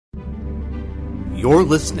You're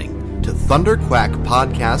listening to Thunderquack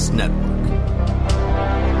Podcast Network.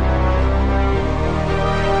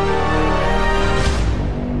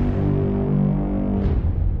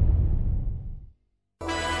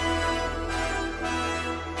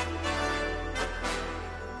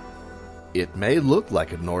 It may look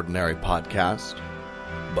like an ordinary podcast,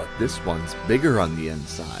 but this one's bigger on the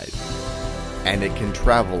inside, and it can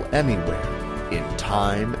travel anywhere in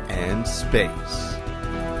time and space.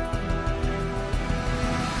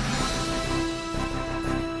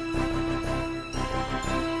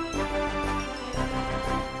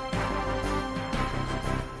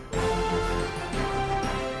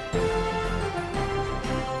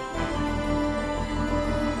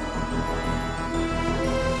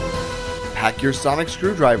 Pack your sonic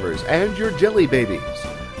screwdrivers and your jelly babies.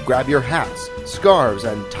 Grab your hats, scarves,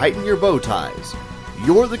 and tighten your bow ties.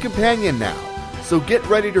 You're the companion now, so get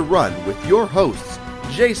ready to run with your hosts,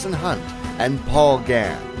 Jason Hunt and Paul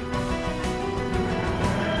Gann.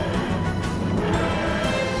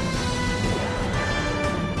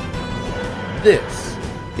 This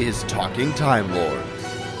is Talking Timelords.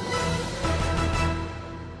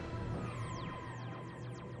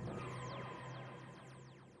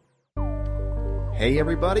 Hey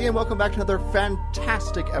everybody, and welcome back to another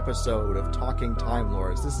fantastic episode of Talking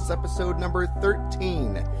Timelords. This is episode number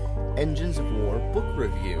 13, Engines of War Book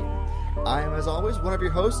Review. I am, as always, one of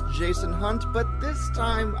your hosts, Jason Hunt, but this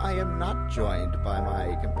time I am not joined by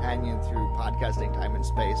my companion through podcasting time and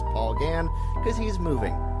space, Paul Gann, because he's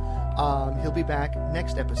moving. He'll be back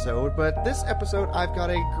next episode, but this episode I've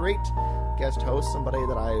got a great guest host, somebody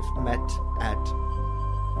that I've met at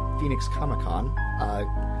Phoenix Comic-Con,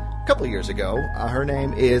 a couple of years ago. Her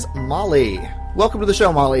name is Molly. Welcome to the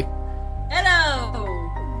show, Molly. Hello!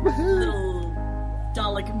 Woohoo. Little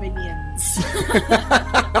Dalek minions.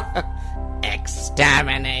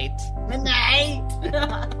 Exterminate!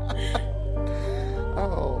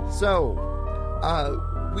 Oh, so,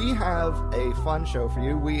 we have a fun show for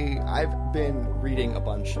you. I've been reading a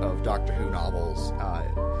bunch of Doctor Who novels,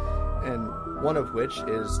 and one of which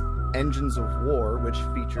is Engines of War, which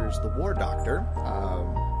features the War Doctor.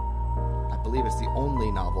 I believe it's the only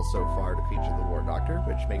novel so far to feature the War Doctor,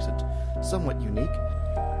 which makes it somewhat unique.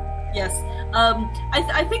 Yes.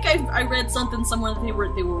 I think I read something somewhere that they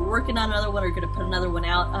were working on another one or going to put another one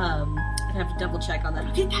out. I'd have to double check on that.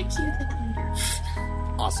 I'll get back to you later.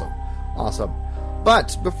 Awesome.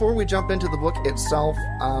 But before we jump into the book itself,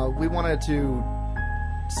 we wanted to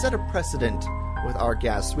set a precedent with our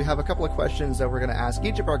guests. We have a couple of questions that we're going to ask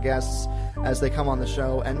each of our guests as they come on the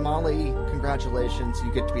show. And Molly, congratulations,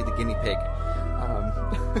 you get to be the guinea pig.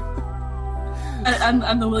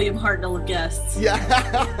 I'm the William Hartnell of guests. Yeah.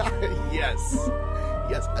 Yes,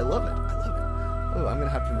 I love it. Oh, I'm going to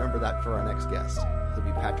have to remember that for our next guest. It'll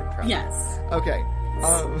be Patrick Trout. Yes. Okay.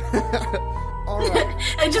 All right.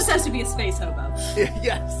 It just has to be a space hobo.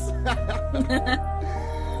 Yes.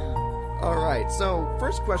 All right. So,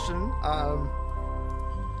 first question.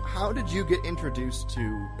 How did you get introduced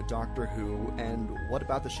to Doctor Who, and what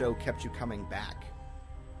about the show kept you coming back?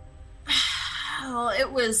 Well,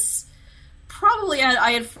 it was probably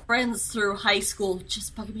I had friends through high school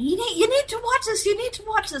just bugging me. You need to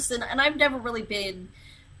watch this. And I've never really been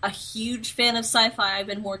a huge fan of sci-fi. I've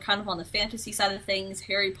been more kind of on the fantasy side of things,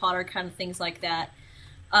 Harry Potter kind of things like that.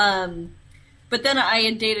 But then I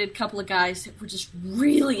had dated a couple of guys that were just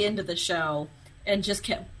really into the show and just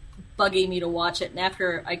kept bugging me to watch it. And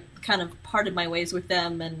after I kind of parted my ways with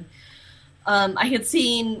them, and I had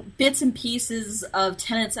seen bits and pieces of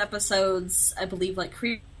Tennant's episodes, I believe, like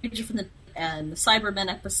Creature from the and the Cybermen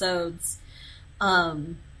episodes,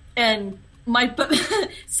 and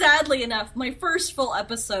sadly enough, my first full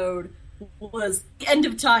episode was The End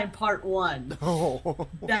of Time Part 1. Oh.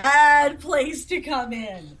 Bad place to come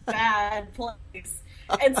in. Bad place.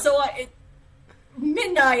 And so at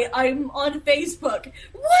midnight, I'm on Facebook.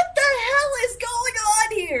 What the hell is going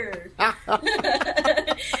on here?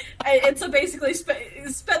 And so basically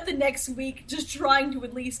spent the next week just trying to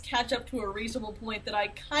at least catch up to a reasonable point that I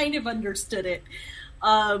kind of understood it.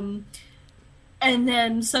 And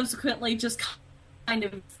then subsequently just kind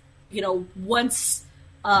of, once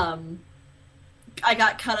I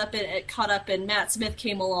got caught up in Matt Smith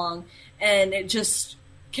came along, and it just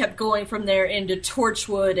kept going from there into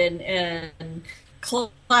Torchwood and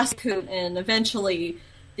Classic Who, and eventually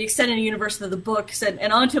the extended universe of the books,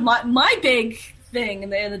 and onto my big thing in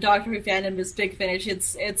the Doctor Who fandom is Big Finish.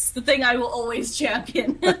 It's the thing I will always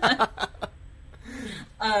champion.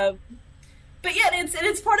 But yeah,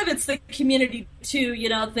 it's part of it's the community too.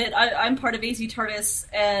 That I'm part of AZ TARDIS,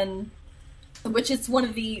 and which is one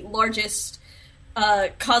of the largest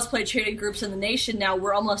cosplay trading groups in the nation now.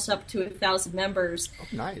 We're almost up to 1,000 members. Oh,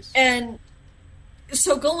 nice. And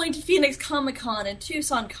so going to Phoenix Comic-Con and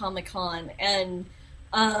Tucson Comic-Con, and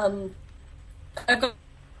I've got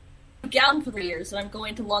Gown for 3 years, and I'm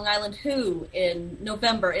going to Long Island Who in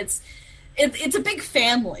November. It's a big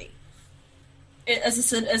family.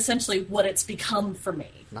 It's essentially what it's become for me.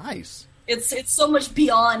 Nice. It's so much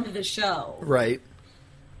beyond the show. Right.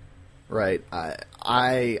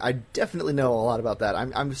 I definitely know a lot about that.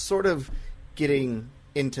 I'm sort of getting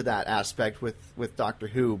into that aspect with Doctor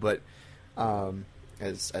Who, but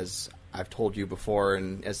as I've told you before,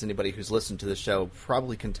 and as anybody who's listened to the show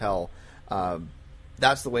probably can tell,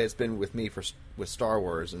 that's the way it's been with me with Star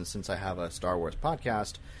Wars. And since I have a Star Wars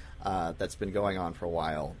podcast that's been going on for a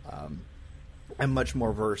while, I'm much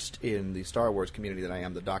more versed in the Star Wars community than I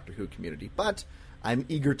am the Doctor Who community. But I'm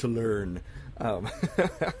eager to learn.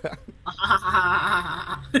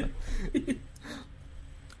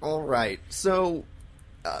 All right. So,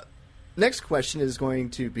 next question is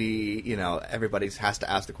going to be, everybody has to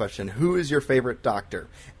ask the question, who is your favorite Doctor?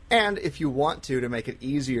 And if you want to make it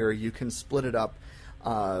easier, you can split it up,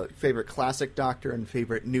 favorite classic Doctor and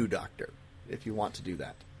favorite new Doctor, if you want to do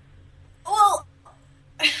that. Well,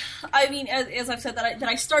 I mean, as I've said, that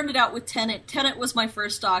I started out with Tennant. Tennant was my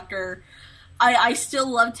first Doctor. I still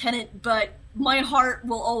love Tennant, but my heart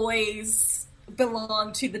will always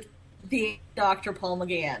belong to the Dr. Paul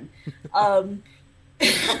McGann.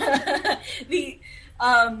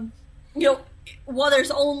 While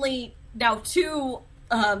there's only now 2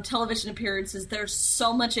 television appearances, there's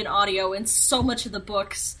so much in audio and so much in the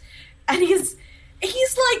books, and he's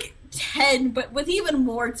like 10, but with even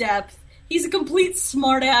more depth. He's a complete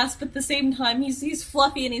smartass, but at the same time, he's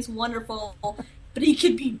fluffy and he's wonderful, but he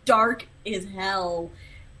can be dark as hell.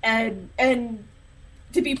 And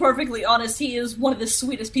to be perfectly honest, he is one of the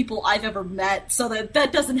sweetest people I've ever met, so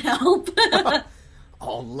that doesn't help.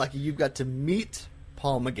 Oh, lucky you got to meet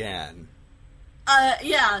Paul McGann.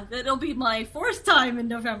 Yeah, it'll be my 4th time in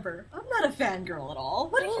November. I'm not a fangirl at all.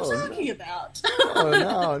 What are you talking about?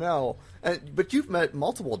 Oh, no. But you've met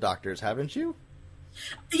multiple Doctors, haven't you?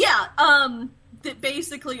 Yeah,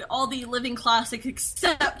 basically all the living classics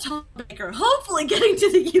except Tom Baker. Hopefully getting to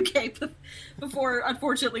the UK before,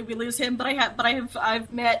 unfortunately, we lose him. But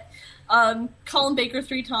I've met Colin Baker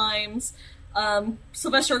 3 times,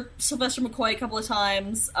 Sylvester McCoy a couple of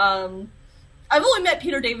times. I've only met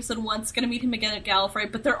Peter Davison once. Going to meet him again at Gallifrey,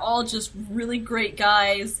 but they're all just really great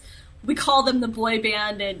guys. We call them the boy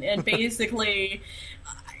band, and basically,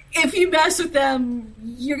 if you mess with them,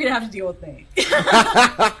 you're going to have to deal with me.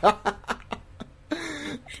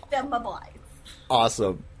 Them my boys.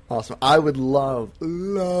 Awesome. I would love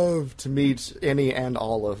to meet any and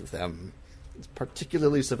all of them,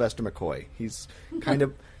 particularly Sylvester McCoy. He's kind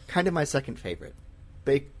of my second favorite.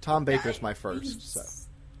 Tom Baker's my first. So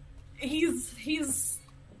he's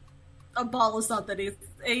a ball of something.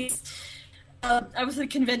 I was at a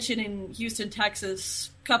convention in Houston,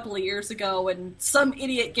 Texas, a couple of years ago, and some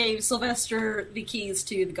idiot gave Sylvester the keys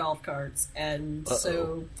to the golf carts, and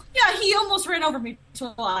so he almost ran over me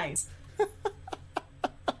twice.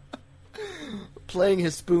 Playing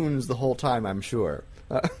his spoons the whole time, I'm sure.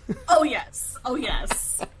 Oh yes.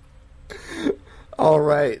 All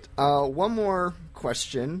right. One more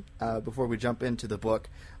question before we jump into the book.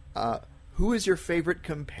 Who is your favorite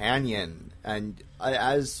companion? And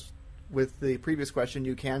as with the previous question,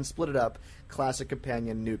 you can split it up: classic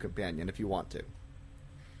companion, new companion, if you want to.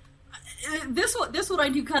 This one I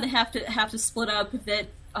do kind of have to split up. That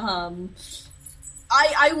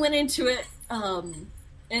I went into it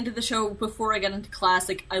into the show before I got into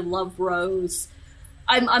classic. I love Rose.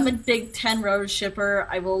 I'm a big 10 Rose shipper.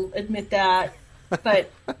 I will admit that,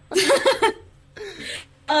 but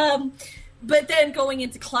but then going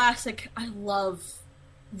into classic, I love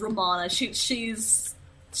Romana. She's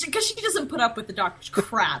because she doesn't put up with the Doctor's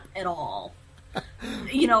crap at all.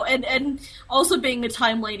 And also being a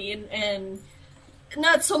time lady and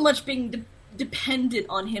not so much being dependent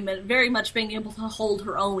on him, and very much being able to hold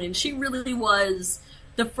her own. And she really was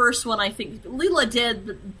the first one, I think. Leela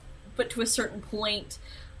did, but to a certain point,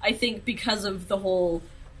 I think because of the whole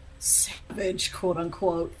savage,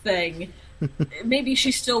 quote-unquote, thing, maybe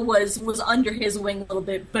she still was under his wing a little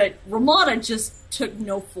bit, but Romana just took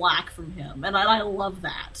no flack from him, and I love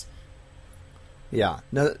that. Yeah,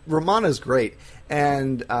 no, Romana's great,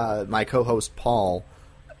 and my co-host Paul,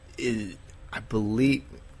 I believe,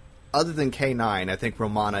 other than K9, I think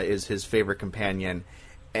Romana is his favorite companion,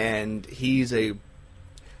 and he's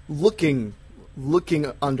looking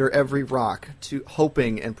under every rock,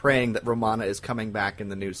 hoping and praying that Romana is coming back in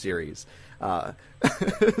the new series.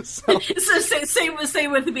 So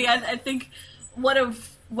same with me. I think one of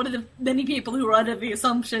the many people who are under the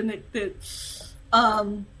assumption that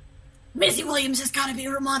Maisie Williams has got to be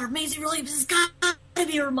Romana. Maisie Williams has got to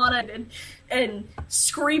be Romana, and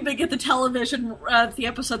screaming at the television the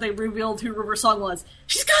episode they revealed who River Song was.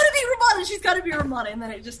 She's got to be Romana. She's got to be Romana, and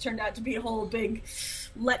then it just turned out to be a whole big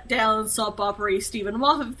let down soap opera Stephen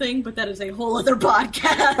Moffat thing. But that is a whole other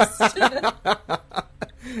podcast.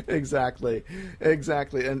 Exactly,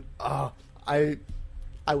 and I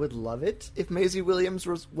would love it if Maisie Williams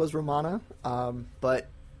was Romana, but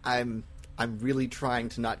I'm really trying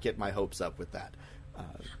to not get my hopes up with that.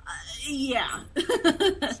 Yeah.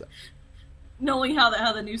 So. Knowing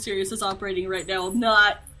how the new series is operating right now, I'm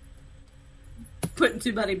not putting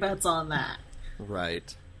too many bets on that.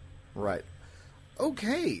 Right.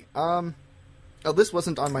 Okay. This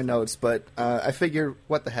wasn't on my notes, but I figure,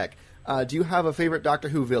 what the heck. Do you have a favorite Doctor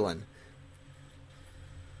Who villain?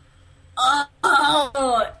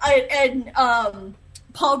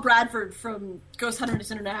 Paul Bradford from Ghost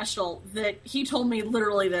Hunters International, that he told me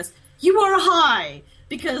literally this: "You are high,"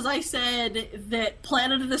 because I said that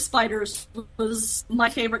Planet of the Spiders was my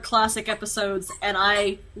favorite classic episodes, and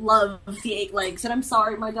I love the Eight Legs. And I'm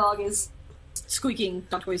sorry, my dog is squeaking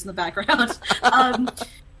dog toys in the background.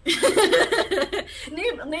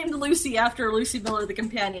 Named Lucy after Lucy Miller, the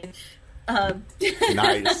companion.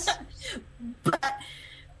 Nice. But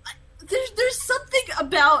there's something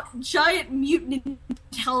about giant mutant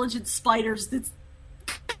intelligent spiders that's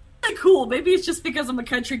kind of cool. Maybe it's just because I'm a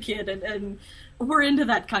country kid and we're into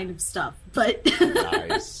that kind of stuff. But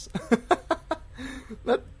nice.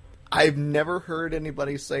 I've never heard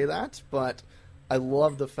anybody say that, but I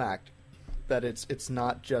love the fact that it's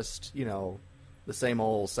not just, the same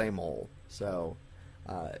old. So,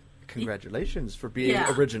 congratulations for being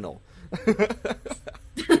original.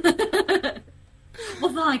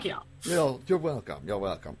 Well, thank you. You're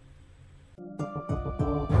welcome.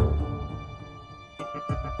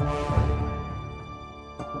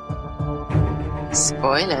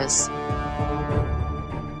 Spoilers.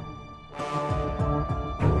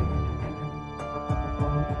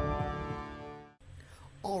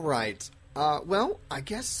 All right. Well, I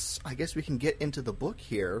guess we can get into the book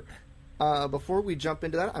here. Before we jump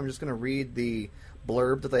into that, I'm just going to read the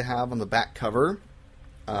blurb that they have on the back cover,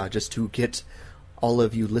 just to get all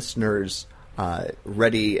of you listeners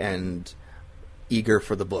ready and eager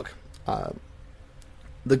for the book.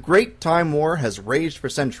 The Great Time War has raged for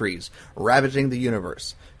centuries, ravaging the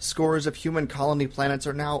universe. Scores of human colony planets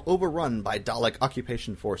are now overrun by Dalek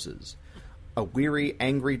occupation forces. A weary,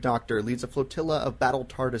 angry doctor leads a flotilla of battle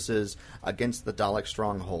TARDISes against the Dalek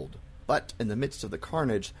stronghold. But in the midst of the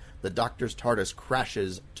carnage, the doctor's TARDIS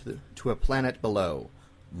crashes to a planet below,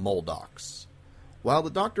 Moldox. While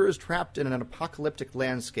the Doctor is trapped in an apocalyptic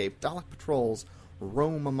landscape, Dalek patrols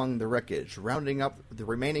roam among the wreckage, rounding up the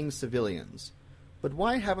remaining civilians. But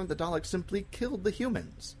why haven't the Daleks simply killed the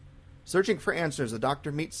humans? Searching for answers, the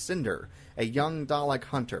Doctor meets Cinder, a young Dalek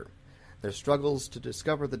hunter. Their struggles to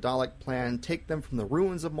discover the Dalek plan take them from the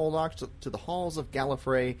ruins of Moldox to the halls of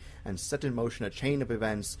Gallifrey and set in motion a chain of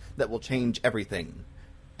events that will change everything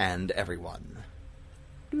and everyone.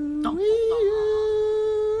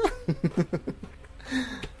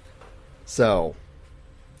 So,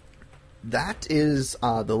 that is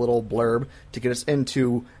the little blurb to get us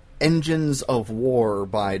into Engines of War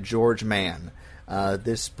by George Mann.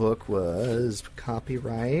 This book was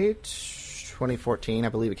copyright 2014. I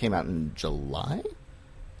believe it came out in July?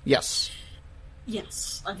 Yes.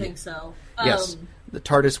 Yes, I think so. Yes, the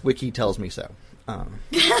TARDIS wiki tells me so.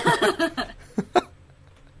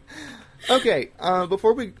 Okay,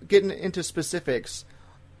 before we get into specifics,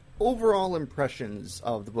 overall impressions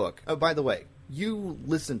of the book. Oh, by the way, you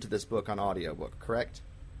listened to this book on audiobook, correct?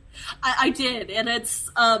 I did, and it's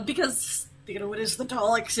because it is the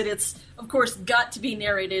Daleks, and it's, of course, got to be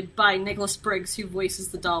narrated by Nicholas Briggs, who voices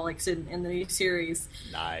the Daleks in the new series.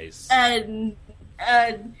 Nice. And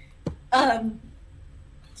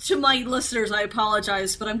to my listeners, I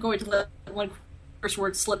apologize, but I'm going to let one first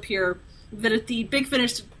word slip here, that at the Big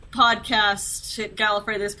Finish podcast at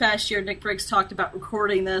Gallifrey this past year, Nick Briggs talked about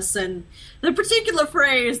recording this, and the particular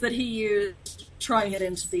phrase that he used trying it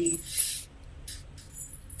into the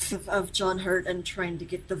of John Hurt and trying to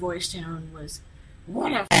get the voice down was,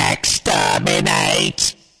 "What a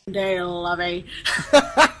exterminate, Dale Lovey." And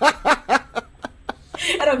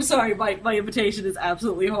I'm sorry, my imitation is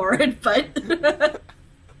absolutely horrid, but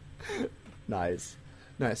Nice.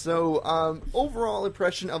 So, overall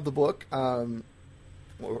impression of the book, or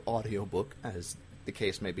audiobook, as the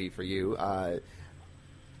case may be for you.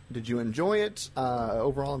 Did you enjoy it?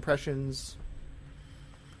 Overall impressions?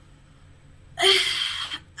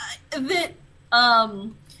 That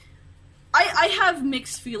I have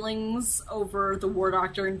mixed feelings over the War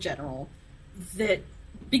Doctor in general. That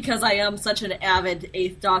because I am such an avid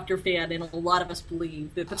Eighth Doctor fan, and a lot of us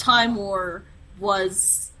believe that the Time War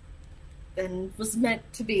was meant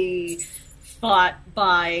to be fought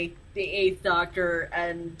by the Eighth Doctor,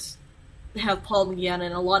 and have Paul McGann,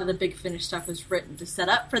 and a lot of the Big Finish stuff was written to set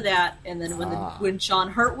up for that. And then when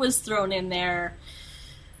John Hurt was thrown in there,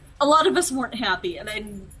 a lot of us weren't happy.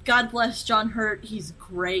 And God bless John Hurt, he's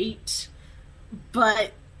great,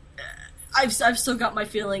 but I've still got my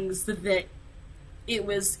feelings that it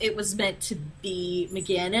was meant to be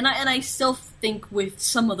McGann, and I still think with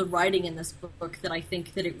some of the writing in this book that I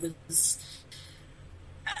think that it was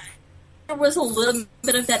a little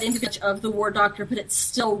bit of that image of the War Doctor, but it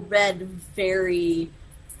still read very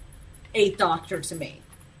Eighth Doctor to me.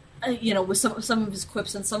 With some of his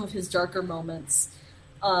quips and some of his darker moments.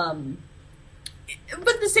 But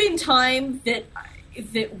at the same time, that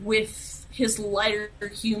with his lighter,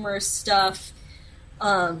 humorous stuff,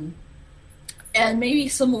 and maybe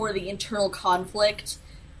some more of the internal conflict,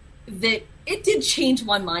 that it did change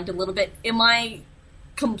my mind a little bit. Am I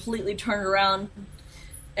completely turned around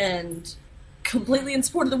and completely in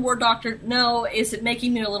support of the War Doctor? No. Is it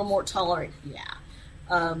making me a little more tolerant? Yeah.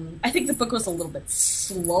 I think the book was a little bit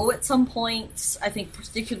slow at some points. I think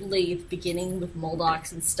particularly at the beginning with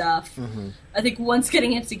Moldox and stuff. Mm-hmm. I think once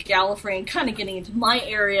getting into Gallifreyan, kind of getting into my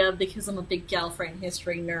area, because I'm a big Gallifreyan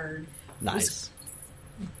history nerd. Nice.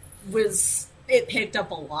 It picked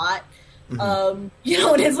up a lot. Mm-hmm.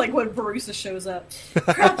 It is like when Barusa shows up.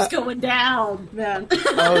 Crap's going down, man.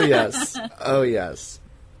 Oh, yes. Oh, yes.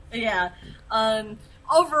 Yeah.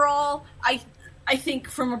 Overall, I think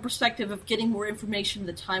from a perspective of getting more information,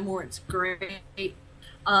 the Time War, it's great.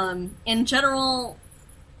 In general,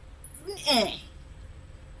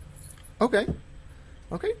 Okay.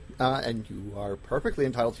 And you are perfectly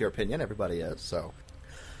entitled to your opinion. Everybody is, so.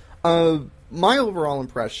 My overall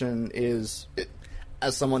impression is,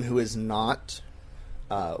 as someone who is not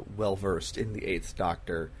well-versed in the Eighth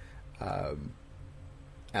Doctor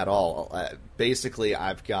at all, basically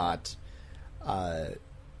I've got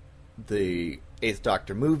the Eighth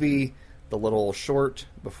Doctor movie, the little short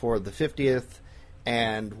before the 50th,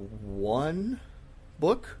 and one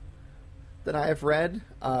book that I have read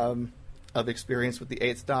of experience with the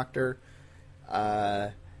Eighth Doctor.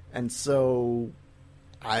 And so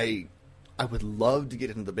I would love to get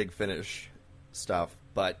into the Big Finish stuff,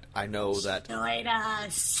 but I know that join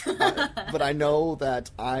us. But I know that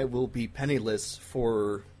I will be penniless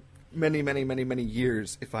for many, many, many, many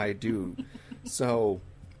years if I do. So,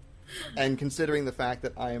 and considering the fact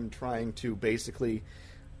that I am trying to basically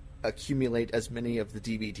accumulate as many of the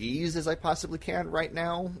DVDs as I possibly can right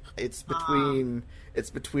now, it's between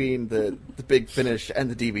the Big Finish and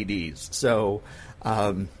the DVDs. So,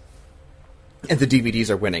 and the DVDs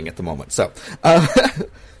are winning at the moment. So,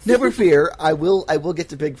 never fear. I will get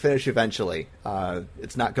to Big Finish eventually.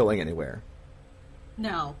 It's not going anywhere.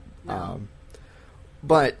 No.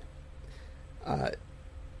 But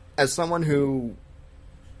as someone who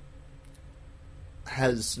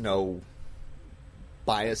has no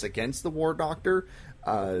bias against the War Doctor,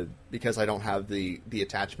 because I don't have the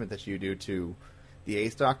attachment that you do to the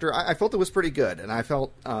Eighth Doctor, I felt it was pretty good, and I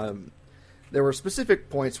felt there were specific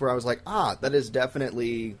points where I was like, that is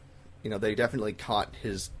definitely, they definitely caught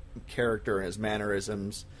his character and his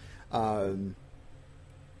mannerisms. There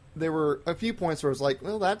were a few points where I was like,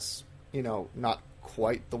 well, that's, not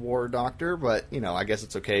quite the War Doctor, but, I guess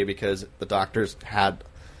it's okay because the Doctors had,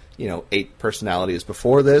 8 personalities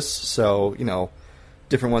before this, so,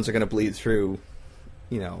 different ones are going to bleed through,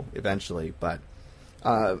 eventually. But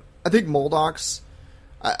I think Moldox,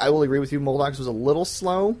 I will agree with you, Moldox was a little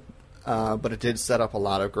slow, but it did set up a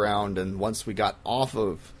lot of ground, and once we got off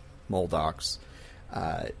of Moldox,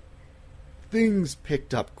 things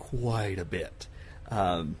picked up quite a bit.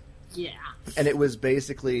 Yeah. And it was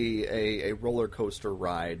basically a roller coaster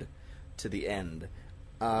ride to the end.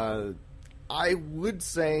 I would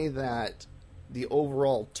say that the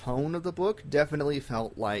overall tone of the book definitely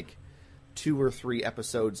felt like 2 or 3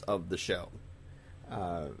 episodes of the show.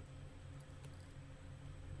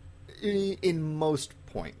 In most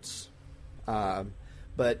points. But,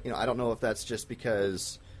 I don't know if that's just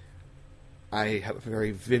because I have a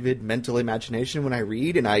very vivid mental imagination when I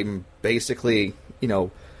read, and I'm basically,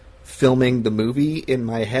 filming the movie in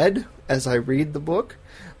my head as I read the book.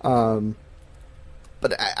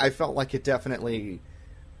 But I felt like it definitely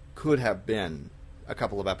could have been a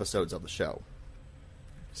couple of episodes of the show.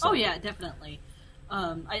 So. Oh, yeah, definitely.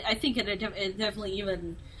 I think it definitely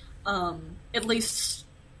even at least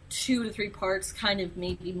 2 to 3 parts, kind of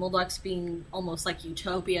maybe Muldock's being almost like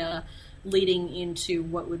Utopia, leading into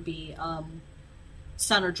what would be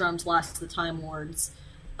Sound Drum's Last of the Time Lords.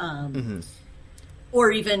 Or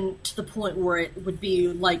even to the point where it would be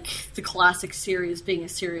like the classic series being a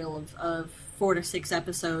serial of 4 to 6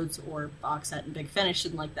 episodes, or box set and big finish,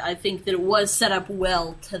 and like that. I think that it was set up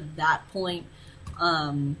well to that point.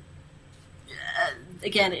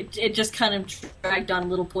 Again, it just kind of dragged on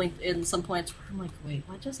little point in some points where I'm like, wait,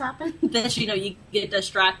 what just happened? Then you get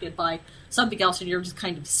distracted by something else, and you're just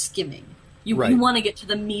kind of skimming. You want to get to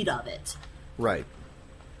the meat of it, right?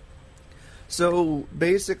 So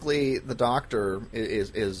basically, the Doctor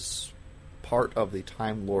is part of the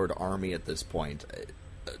Time Lord army at this point,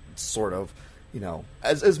 sort of,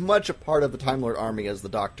 as much a part of the Time Lord army as the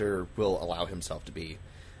Doctor will allow himself to be.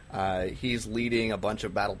 He's leading a bunch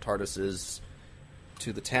of battle TARDISes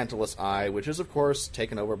to the Tantalus Eye, which is, of course,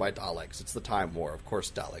 taken over by Daleks. It's the Time War. Of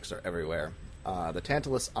course, Daleks are everywhere. The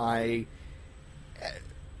Tantalus Eye,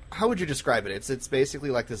 how would you describe it? It's basically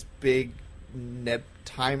like this big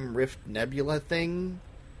time rift nebula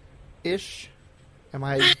thing-ish? Am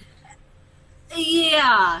I...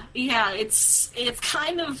 Yeah. It's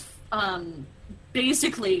kind of,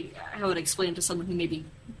 basically, I would explain to someone who may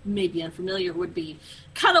be unfamiliar, would be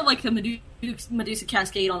kind of like the Medusa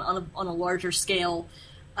Cascade on a larger scale.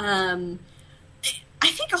 I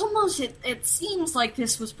think almost it seems like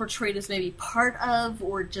this was portrayed as maybe part of,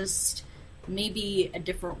 or just maybe a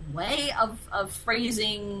different way of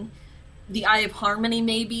phrasing the Eye of Harmony,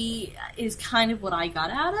 maybe, is kind of what I got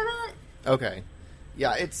out of it. Okay.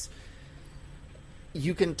 Yeah,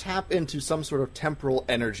 you can tap into some sort of temporal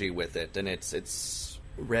energy with it, and it's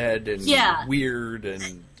red and weird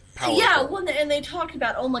and powerful. Yeah, well, and they talked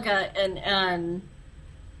about Omega, and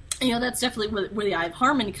that's definitely where the Eye of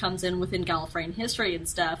Harmony comes in within Gallifreyan history and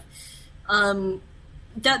stuff.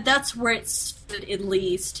 That's where it stood, at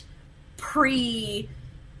least pre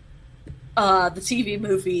the TV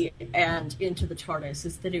movie and Into the TARDIS,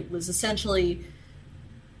 is that it was essentially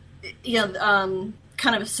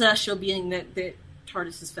kind of a celestial being that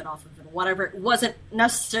TARDIS is fed off of, and whatever. It wasn't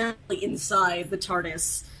necessarily inside the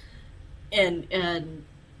TARDIS, and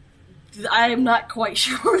I'm not quite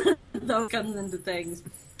sure that those comes into things,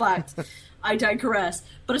 but I digress.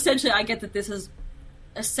 But essentially, I get that this is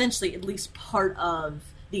essentially at least part of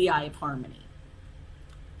the Eye of Harmony.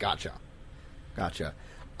 Gotcha.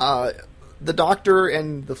 The Doctor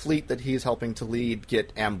and the fleet that he's helping to lead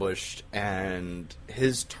get ambushed, and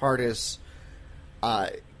his TARDIS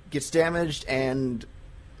gets damaged and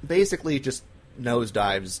basically just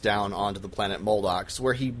nosedives down onto the planet Moldox,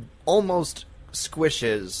 where he almost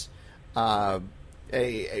squishes a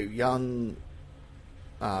young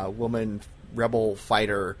woman rebel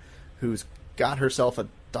fighter who's got herself a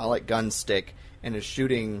Dalek gun stick and is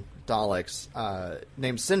shooting Daleks,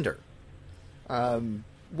 named Cinder.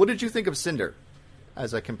 What did you think of Cinder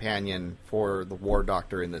as a companion for the War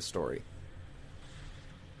Doctor in this story?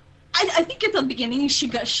 I think at the beginning she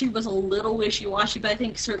was a little wishy-washy, but I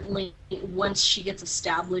think certainly once she gets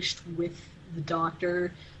established with the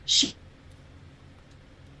Doctor, she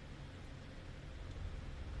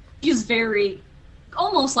is very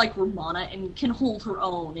almost like Romana and can hold her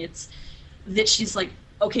own. It's that she's like,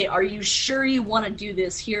 okay, are you sure you want to do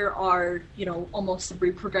this? Here are, almost the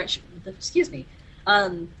repercussions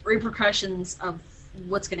of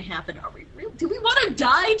what's going to happen. Do we want to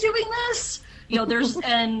die doing this?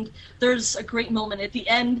 There's a great moment at the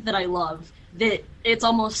end that I love, that it's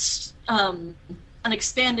almost an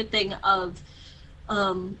expanded thing of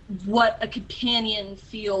what a companion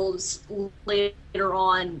feels later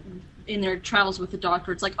on in their travels with the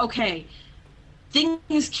Doctor. It's like, okay,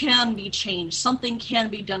 things can be changed. Something can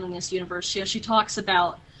be done in this universe. She talks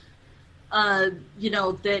about,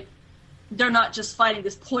 that they're not just fighting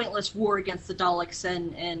this pointless war against the Daleks,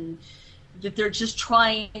 and that they're just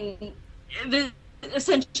trying.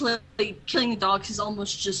 Essentially, killing the Daleks is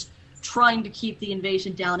almost just trying to keep the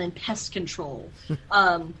invasion down and pest control.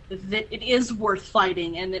 That it is worth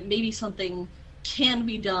fighting, and that maybe something can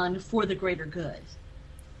be done for the greater good.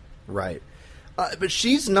 Right. But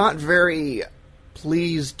she's not very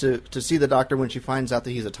pleased to see the Doctor when she finds out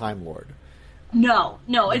that he's a Time Lord. No,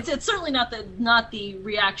 it's certainly not the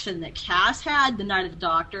reaction that Cass had the night of the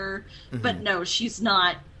Doctor. Mm-hmm. But no, she's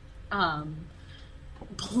not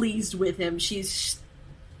pleased with him. She's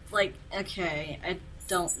like, okay, I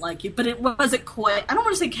don't like you. But it wasn't quite. I don't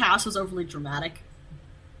want to say Cass was overly dramatic,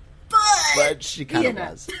 but she kind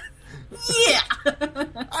of was. Yeah,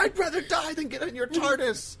 I'd rather die than get in your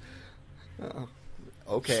TARDIS.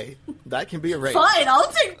 Okay, that can be arranged. Fine,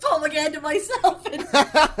 I'll take propaganda myself.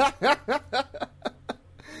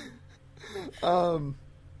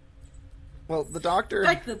 Well, the Doctor...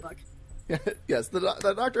 Back to the book. Yes,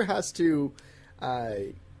 the Doctor has to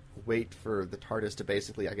wait for the TARDIS to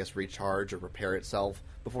basically, I guess, recharge or repair itself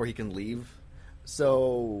before he can leave.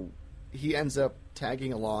 So he ends up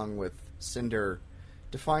tagging along with Cinder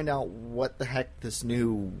to find out what the heck this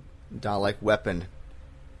new Dalek weapon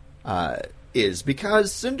is.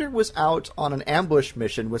 Because Cinder was out on an ambush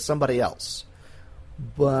mission with somebody else.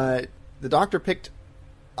 But the Doctor picked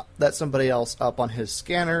that somebody else up on his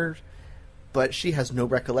scanner, but she has no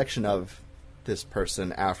recollection of this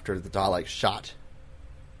person after the Dalek shot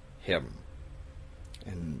him.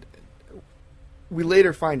 And we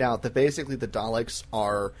later find out that basically the Daleks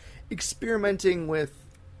are experimenting with,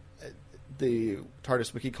 the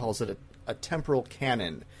TARDIS wiki calls it a temporal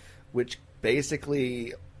cannon, which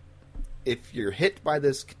basically, if you're hit by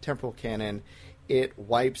this temporal cannon, it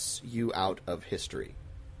wipes you out of history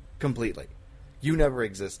completely. You never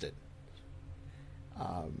existed.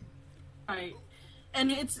 Right.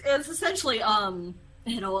 And it's essentially,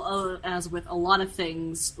 as with a lot of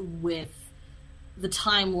things with the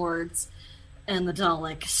Time Lords and the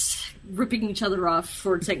Daleks ripping each other off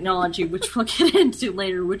for technology, which we'll get into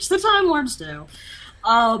later, which the Time Lords do.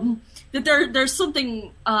 That there's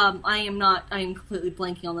something, I am completely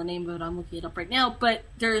blanking on the name of it, I'm looking it up right now, but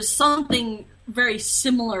there's something very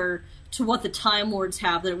similar to what the Time Lords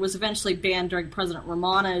have that was eventually banned during President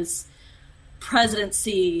Romana's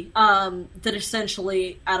presidency, that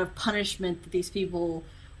essentially, out of punishment, that these people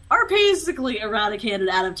are basically eradicated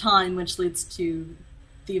out of time, which leads to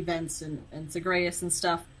the events and Zagreus and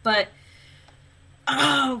stuff. But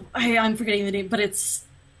I'm forgetting the name, but it's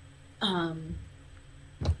I'm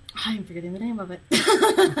forgetting the name of it.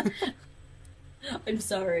 I'm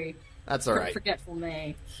sorry. That's all right. Forgetful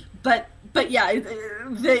May. But yeah,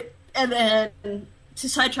 and then to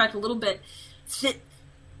sidetrack a little bit,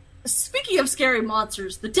 speaking of scary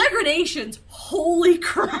monsters, the degradations, holy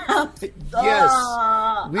crap! Yes,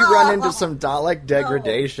 we run into some Dalek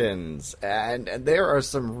degradations, and there are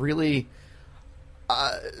some really.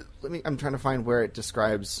 I'm trying to find where it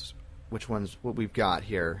describes which ones. What we've got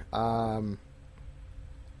here.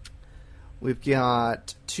 We've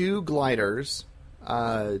got 2 gliders.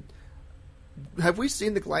 Have we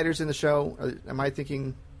seen the gliders in the show? Am I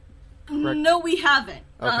thinking correct? No, we haven't.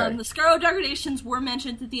 Okay. The Scaro degradations were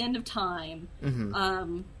mentioned at the end of time,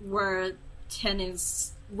 Mm-hmm. where Ten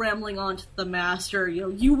is rambling on to the Master,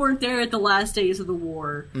 you weren't there at the last days of the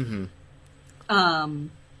war. Mm-hmm.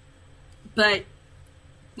 But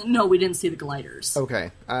no, we didn't see the gliders.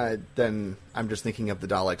 Okay, then I'm just thinking of the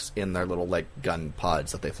Daleks in their little, gun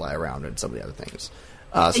pods that they fly around and some of the other things.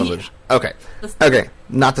 Okay,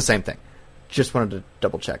 not the same thing. Just wanted to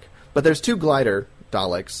double check. But there's 2 glider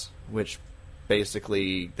Daleks, which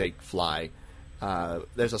basically they fly.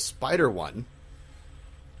 There's a spider one,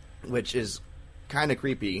 which is kind of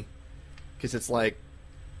creepy, because it's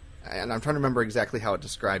and I'm trying to remember exactly how it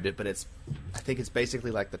described it, but I think it's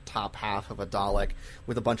basically like the top half of a Dalek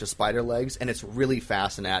with a bunch of spider legs, and it's really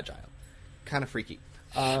fast and agile. Kind of freaky.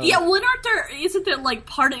 Isn't there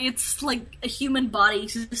part of it's like a human body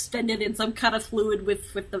suspended in some kind of fluid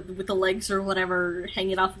with the legs or whatever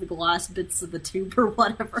hanging off of the glass bits of the tube or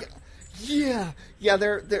whatever? Yeah,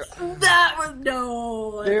 they're that was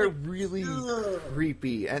no. They're really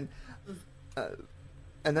creepy, and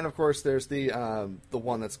then of course there's the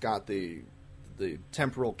one that's got the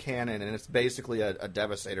temporal cannon, and it's basically a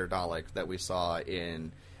Devastator Dalek that we saw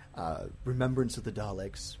in Remembrance of the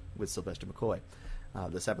Daleks with Sylvester McCoy.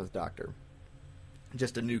 The 7th Doctor.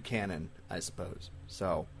 Just a new canon, I suppose.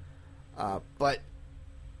 So, but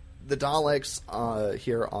the Daleks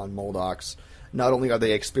here on Moldox, not only are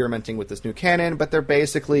they experimenting with this new canon, but they're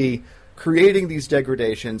basically creating these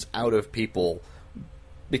degradations out of people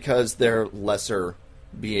because they're lesser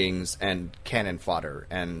beings and cannon fodder,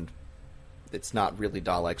 and it's not really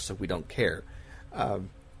Daleks, so we don't care.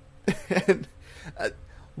 And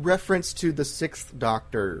reference to the 6th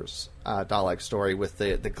Doctor's Dalek story with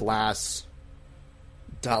the glass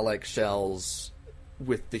Dalek shells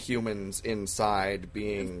with the humans inside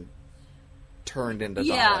being turned into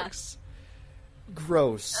Daleks.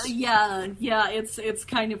 Gross. It's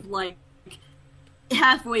kind of like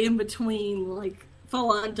halfway in between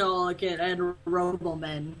full-on Dalek and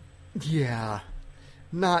Robomen. Yeah,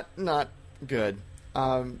 not good.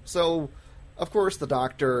 So, of course, the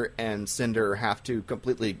Doctor and Cinder have to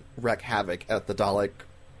completely wreak havoc at the Dalek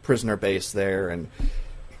prisoner base there and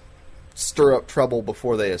stir up trouble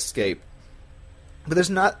before they escape. But there's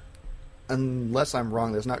not unless I'm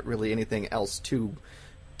wrong, there's not really anything else too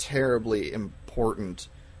terribly important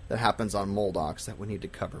that happens on Moldox that we need to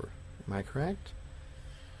cover. Am I correct?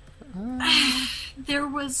 There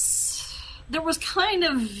was kind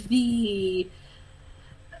of the...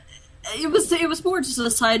 It was more just a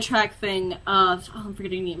sidetrack thing of... Oh, I'm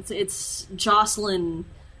forgetting names. It's Jocelyn...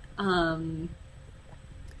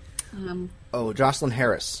 Jocelyn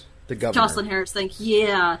Harris, the governor. Jocelyn Harris,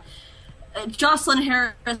 yeah. Jocelyn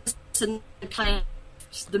Harris and kind of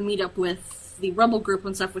the meetup with the rebel group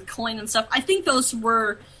and stuff, with Coin and stuff. I think those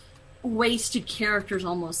were wasted characters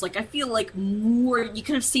almost. Like, I feel like you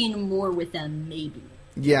could have seen more with them, maybe.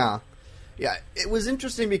 Yeah. It was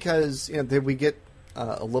interesting because, we get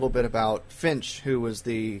a little bit about Finch, who was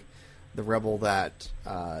the rebel that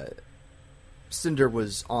Cinder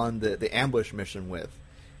was on the ambush mission with.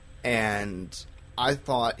 And I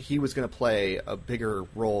thought he was going to play a bigger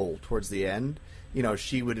role towards the end.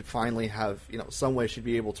 She would finally have, some way she'd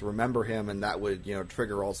be able to remember him, and that would,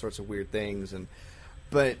 trigger all sorts of weird things.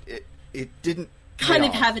 But it didn't kind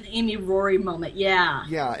of have an Amy Rory moment, yeah.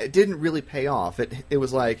 Yeah, it didn't really pay off. It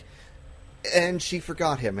was like, and she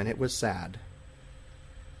forgot him, and it was sad.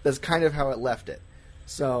 That's kind of how it left it.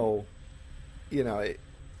 So, it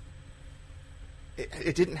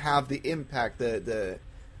didn't have the impact, the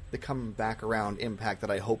coming back around impact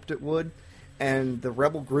that I hoped it would. And the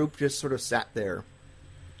rebel group just sort of sat there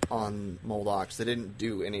on Moldox. They didn't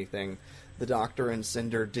do anything. The Doctor and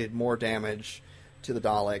Cinder did more damage to the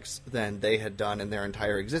Daleks than they had done in their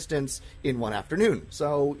entire existence in one afternoon.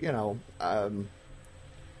 So,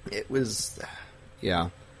 it was... Yeah.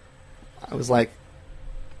 I was like,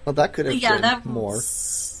 well, that could have been more.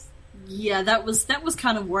 Yeah, that was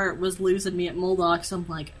kind of where it was losing me at Moldox. I'm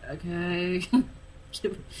like, okay...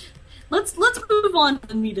 Let's move on to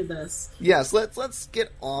the meat of this. Yes, let's get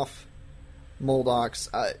off Moldox.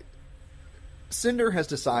 Cinder has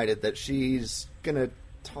decided that she's going to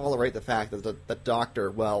tolerate the fact that the Doctor,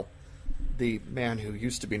 well, the man who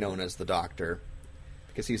used to be known as the Doctor,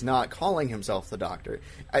 because he's not calling himself the Doctor.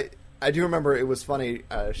 I do remember it was funny.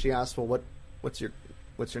 She asked, "Well, what's your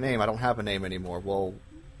name? I don't have a name anymore." Well,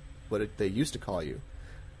 what did they used to call you?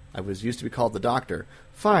 I used to be called the Doctor.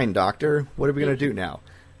 Fine, Doctor. What are we going to do now?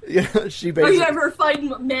 She basically... Oh, you ever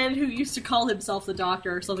find a man who used to call himself the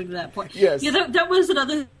Doctor or something to that point? Yes. Yeah, that was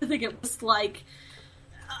another thing. It was like...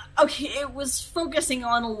 okay, it was focusing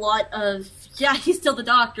on a lot of... Yeah, he's still the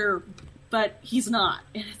Doctor, but he's not.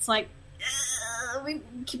 And it's like...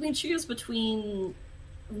 can we choose between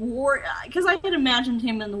war... Because I had imagined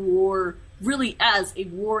him in the war really as a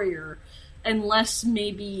warrior, and less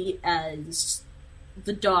maybe as...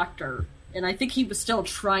 the Doctor, and I think he was still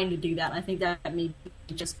trying to do that. I think that may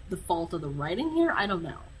be just the fault of the writing here. I don't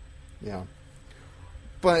know. Yeah.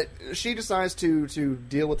 But she decides to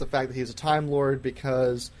deal with the fact that he's a Time Lord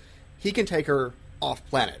because he can take her off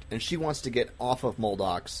planet, and she wants to get off of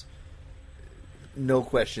Moldox, no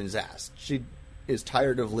questions asked. She is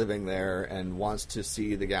tired of living there and wants to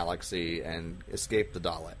see the galaxy and escape the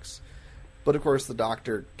Daleks. But of course the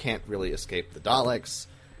Doctor can't really escape the Daleks,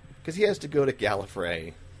 because he has to go to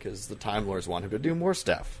Gallifrey, because the Time Lords want him to do more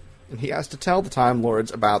stuff. And he has to tell the Time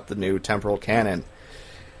Lords about the new temporal canon.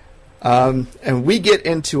 And we get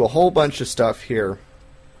into a whole bunch of stuff here,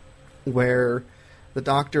 where the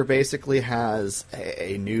Doctor basically has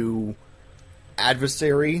a new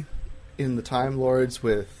adversary in the Time Lords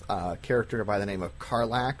with a character by the name of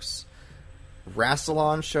Karlax.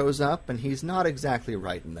 Rassilon shows up, and he's not exactly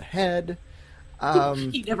right in the head.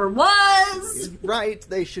 He never was! Right,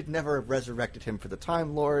 they should never have resurrected him for the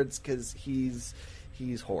Time Lords, because he's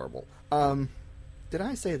horrible. Did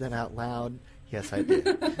I say that out loud? Yes, I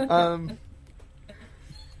did.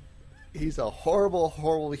 He's a horrible,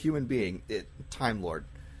 horrible human being. Time Lord.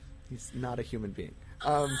 He's not a human being.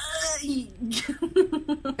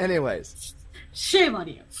 Anyways. Shame on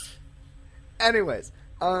you. Anyways.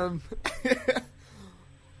 But,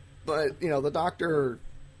 the Doctor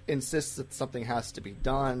insists that something has to be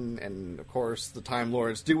done, and of course the Time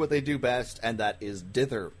Lords do what they do best, and that is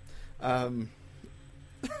dither. I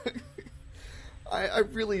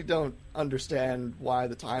really don't understand why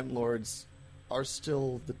the Time Lords are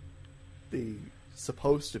still the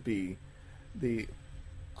supposed to be the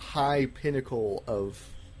high pinnacle of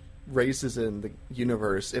races in the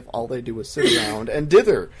universe if all they do is sit around and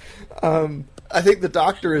dither. I think the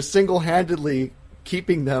Doctor is single-handedly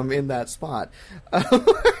keeping them in that spot. Well,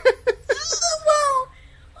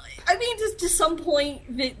 I mean, to some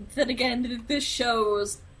point, that again, this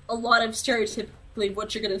shows a lot of stereotypically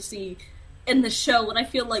what you're going to see in the show, and I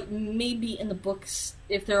feel like maybe in the books,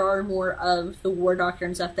 if there are more of the War Doctor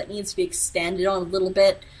and stuff, that needs to be expanded on a little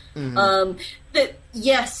bit. Mm-hmm. That,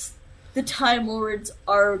 yes, the Time Lords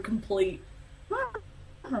are complete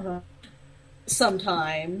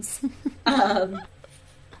sometimes. But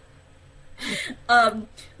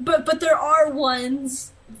there are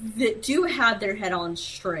ones that do have their head on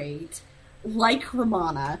straight, like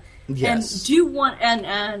Romana, Yes. and do want,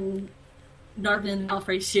 and Narvin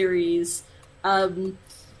Alfrey series,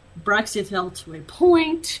 Brexit to a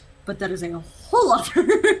point, but that is a whole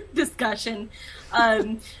other discussion.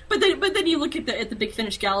 But then you look at the Big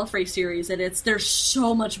Finish Gallifrey series, and there's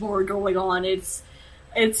so much more going on. It's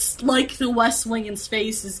like the West Wing in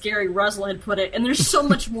space, as Gary Russell had put it, and there's so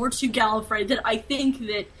much more to Gallifrey that I think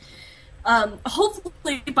that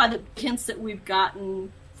hopefully by the hints that we've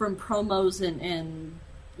gotten from promos and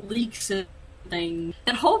leaks and things,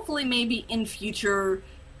 that hopefully maybe in future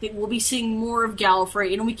that we'll be seeing more of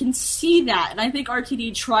Gallifrey, and we can see that. And I think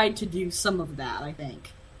RTD tried to do some of that, I think.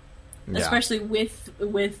 Yeah. Especially with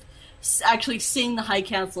actually seeing the High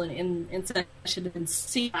Council in session and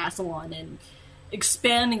seeing Rassilon and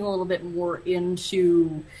expanding a little bit more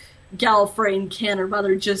into Gallifrey and canon,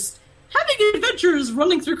 rather just having adventures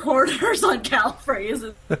running through corridors on Gallifrey as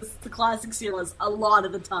the classic series a lot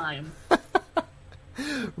of the time.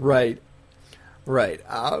 Right.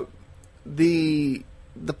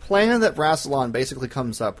 The plan that Rassilon basically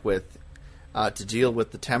comes up with to deal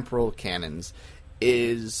with the temporal cannons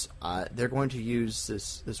is they're going to use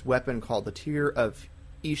this weapon called the Tear of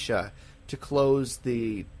Isha to close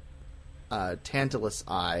the Tantalus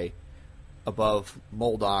Eye above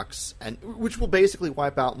Moldox, and which will basically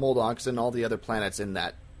wipe out Moldox and all the other planets in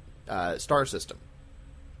that star system.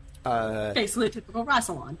 Basically, a typical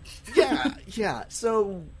Rassilon. Yeah.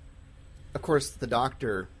 So, of course, the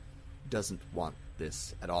Doctor doesn't want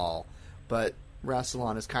this at all, but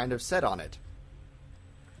Rassilon is kind of set on it.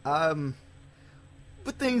 But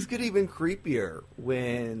things get even creepier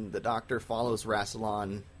when the Doctor follows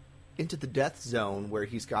Rassilon into the Death Zone, where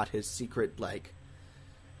he's got his secret,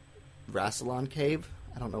 Rassilon cave.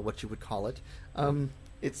 I don't know what you would call it.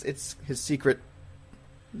 It's his secret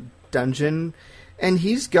dungeon, and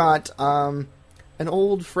he's got an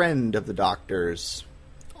old friend of the Doctor's,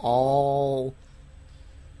 all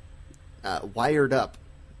wired up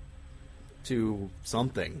to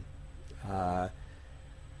something.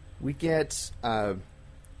 We get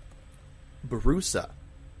Barusa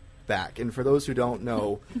back, and for those who don't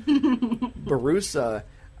know, Barusa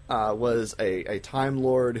was a Time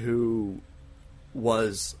Lord who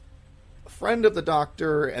was a friend of the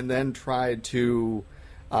Doctor and then tried to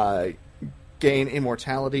gain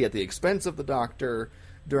immortality at the expense of the Doctor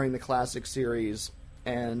during the classic series,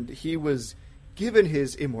 and he was given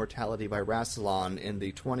his immortality by Rassilon in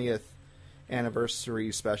the 20th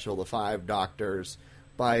anniversary special, The Five Doctors,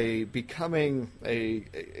 by becoming a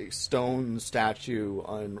stone statue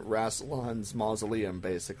on Rassilon's mausoleum,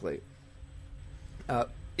 basically.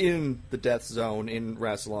 In the Death Zone, in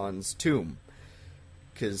Rassilon's tomb.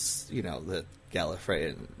 Because, the Gallifrey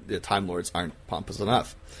and the Time Lords aren't pompous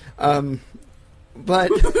enough.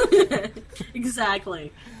 But...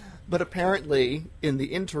 Exactly. But apparently, in the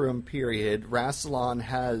interim period, Rassilon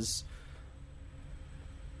has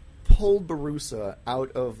pulled Barusa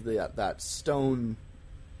out of that stone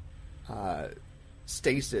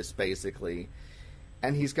stasis, basically,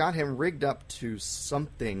 and he's got him rigged up to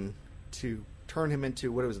something to turn him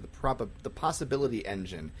into the possibility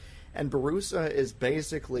engine. And Barusa is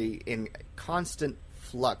basically in constant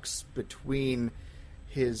flux between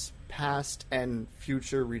his past and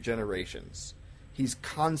future regenerations. He's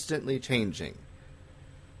constantly changing.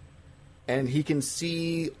 And he can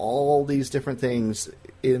see all these different things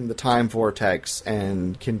in the time vortex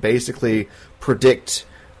and can basically predict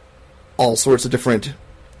all sorts of different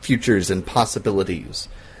futures and possibilities.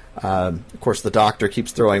 Of course, the Doctor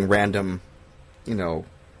keeps throwing random,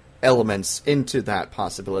 elements into that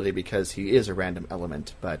possibility because he is a random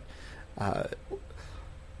element. But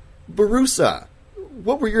Barusa,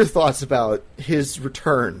 what were your thoughts about his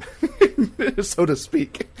return, so to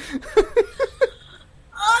speak?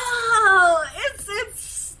 Oh,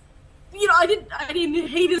 it's I didn't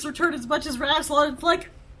hate his return as much as Rassilon. It's like,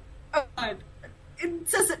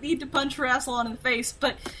 it doesn't need to punch Rassilon in the face,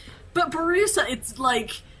 but Barusa, it's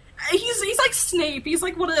like he's like Snape. He's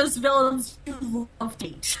like one of those villains you love to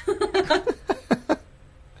hate.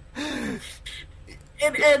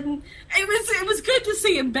 And it was good to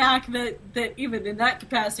see him back. That even in that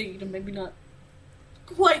capacity, maybe not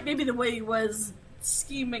quite maybe the way he was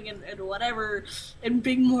scheming and whatever, and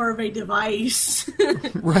being more of a device.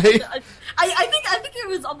 Right? I think it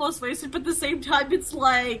was almost wasted, but at the same time, it's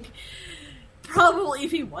like, probably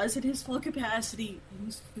if he was at his full capacity,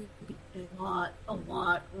 things could be a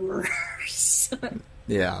lot worse.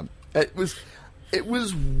 Yeah. It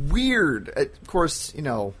was weird. Of course,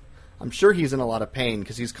 I'm sure he's in a lot of pain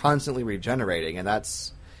because he's constantly regenerating, and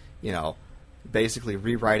that's, basically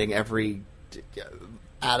rewriting every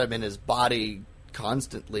atom in his body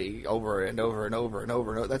constantly over and over and over and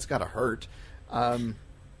over and over. That's gotta hurt. But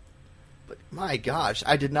my gosh,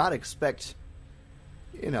 I did not expect,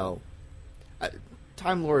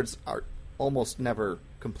 Time Lords are almost never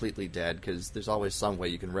completely dead because there's always some way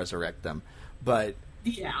you can resurrect them. But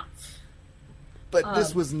yeah. But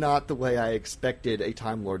this was not the way I expected a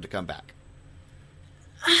Time Lord to come back.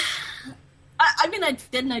 I mean, I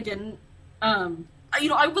did and I didn't. I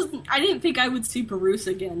didn't think I would see Bruce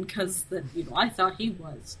again because I thought he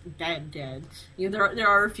was dead. There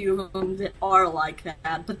are a few of them that are like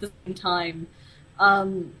that, but at the same time,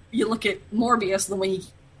 you look at Morbius, the way he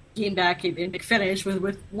came back in Big Finish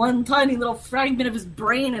with one tiny little fragment of his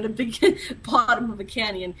brain in a big bottom of a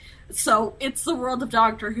canyon. So it's the world of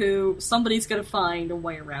Doctor Who. Somebody's going to find a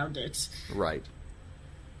way around it. Right.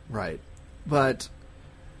 But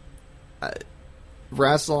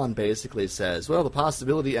Rassilon basically says, well, the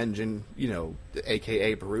possibility engine,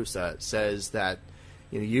 a.k.a. Barusa, says that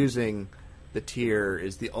using the Tear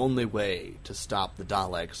is the only way to stop the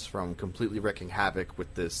Daleks from completely wreaking havoc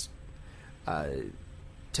with this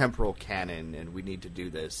temporal cannon, and we need to do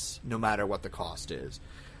this no matter what the cost is.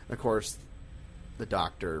 Of course, the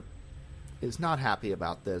Doctor is not happy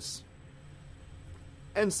about this,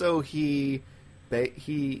 and so he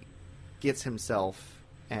gets himself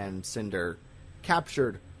and Cinder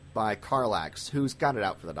captured by Karlax, who's got it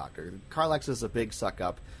out for the Doctor. Karlax is a big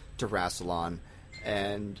suck-up to Rassilon,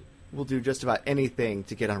 and will do just about anything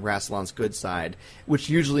to get on Rassilon's good side, which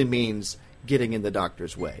usually means getting in the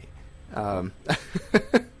Doctor's way.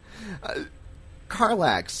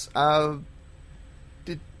 Karlax,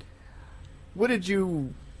 what did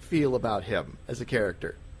you feel about him as a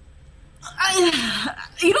character?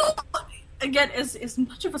 Again, as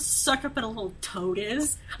much of a suck-up and a little toad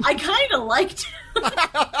is, I kind of liked him.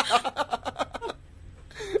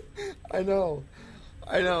 I know.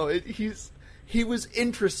 He was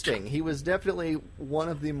interesting. He was definitely one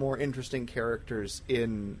of the more interesting characters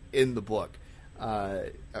in the book.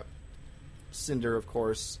 Cinder, of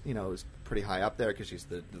course, is pretty high up there because she's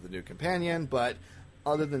the new companion. But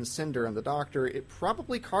other than Cinder and the Doctor,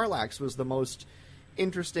 probably Karlax was the most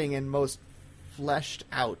interesting and most fleshed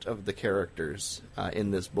out of the characters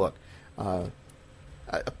in this book. A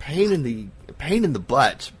pain in the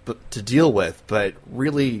butt, but to deal with, but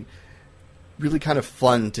really kind of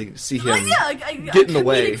fun to see him get in the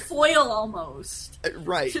way. Foil almost,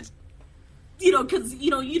 right? Because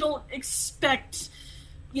you don't expect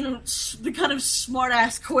the kind of smart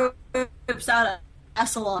ass quips out of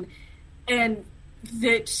Rassilon, and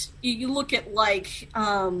that you look at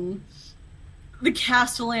the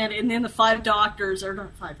Castellan, and then the Five Doctors, or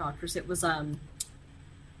not Five Doctors, it was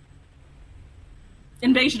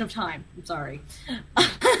Invasion of Time. I'm sorry.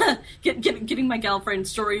 Getting my Gallifreyan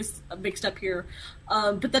stories mixed up here.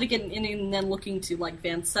 But then again, and then looking to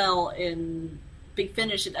Van Cell in Big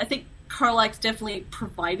Finish, I think Karlax definitely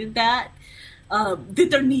provided that. That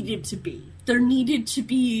there needed to be. There needed to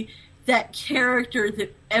be that character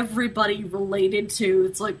that everybody related to.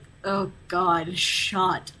 It's like, oh God,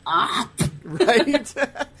 shut up. Right?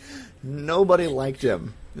 Nobody liked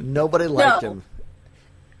him. Him.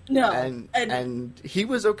 No. And he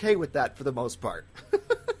was okay with that for the most part.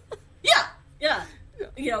 Yeah.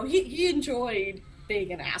 He enjoyed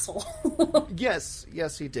being an asshole. Yes,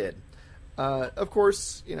 he did. Of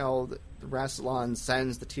course, the Rassilon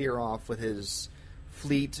sends the Tear off with his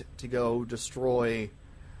fleet to go destroy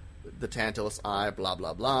the Tantalus Eye, blah,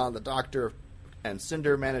 blah, blah. The Doctor and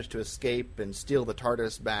Cinder manage to escape and steal the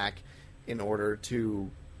TARDIS back in order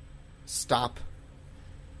to stop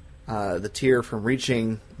the Tear from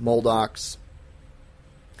reaching Moldox.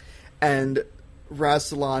 And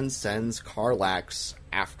Rassilon sends Karlax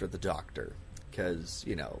after the Doctor, because,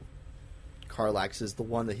 Karlax is the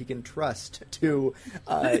one that he can trust to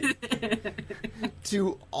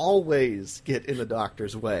always get in the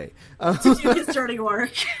Doctor's way. To do his dirty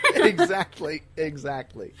work. Exactly.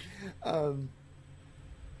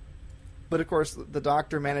 But of course, the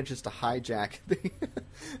Doctor manages to hijack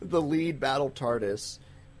the lead battle TARDIS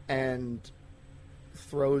and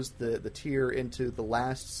throws the Tear into the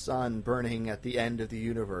last sun burning at the end of the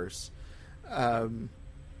universe, in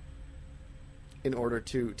order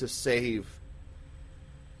to save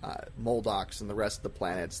Moldox and the rest of the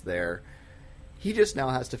planets there. He just now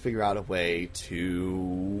has to figure out a way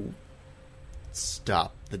to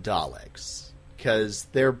stop the Daleks, because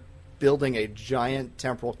they're building a giant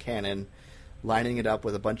temporal cannon, lining it up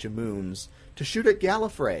with a bunch of moons to shoot at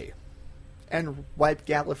Gallifrey and wipe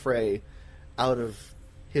Gallifrey out of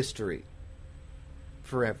history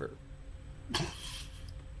forever.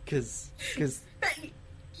 Because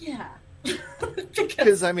yeah.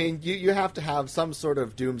 Because, I mean, you have to have some sort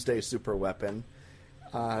of doomsday superweapon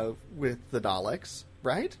with the Daleks,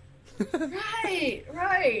 right? Right.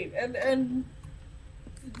 And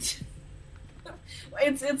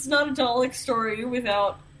it's not a Dalek story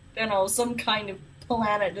without, some kind of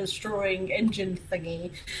planet-destroying engine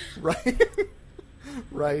thingy. Right.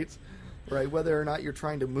 Right. Whether or not you're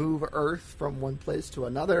trying to move Earth from one place to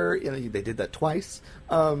another, they did that twice.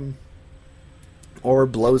 Or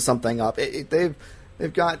blow something up. They've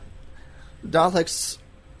got... Daleks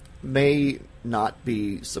may not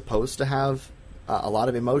be supposed to have a lot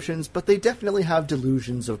of emotions, but they definitely have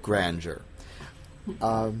delusions of grandeur.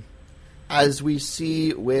 As we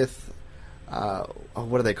see with...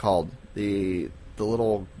 what are they called? The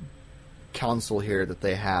little council here that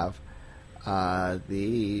they have. I've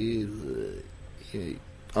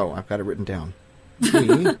got it written down.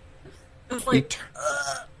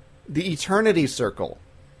 The Eternity Circle.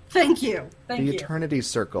 Thank you. The Eternity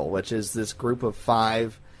Circle, which is this group of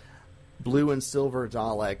 5 blue and silver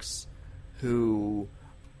Daleks who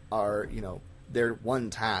are, their one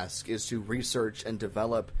task is to research and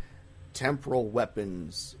develop temporal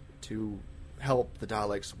weapons to help the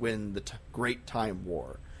Daleks win the Great Time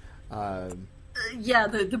War. The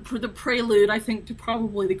prelude, I think, to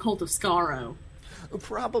probably the Cult of Skaro.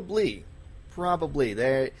 Probably.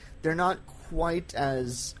 They're not quite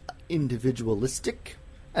as individualistic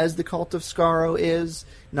as the Cult of Skaro is,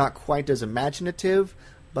 not quite as imaginative,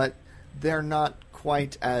 but they're not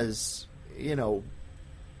quite as,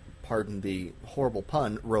 pardon the horrible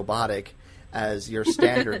pun, robotic as your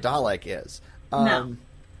standard Dalek is. No.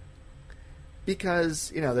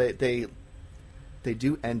 Because, they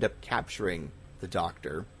do end up capturing the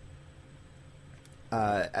Doctor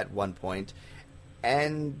at one point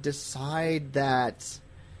and decide that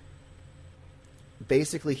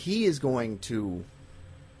basically he is going to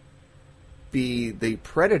be the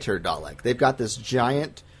Predator Dalek. They've got this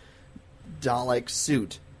giant Dalek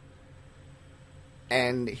suit,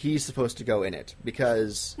 and he's supposed to go in it,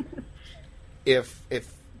 because if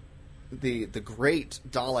the great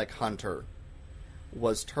Dalek hunter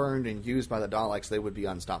was turned and used by the Daleks, they would be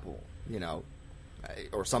unstoppable,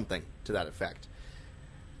 or something to that effect.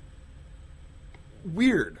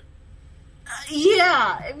 Weird.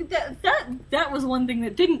 I mean, that was one thing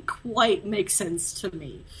that didn't quite make sense to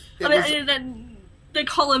me. They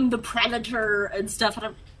call him the Predator and stuff,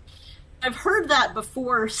 and I've heard that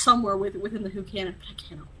before somewhere within the Who canon, but I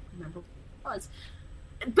can't remember what it was.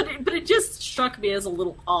 But it just struck me as a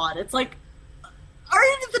little odd. It's like, are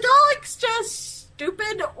the Daleks just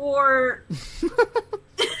stupid, or...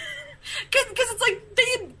 Because it's like,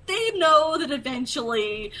 they know that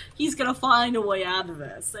eventually he's going to find a way out of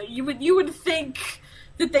this. You would think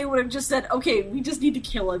that they would have just said, okay, we just need to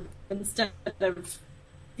kill him, instead of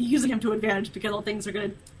using him to advantage, because all things are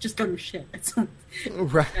going to just go to shit.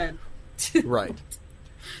 Right.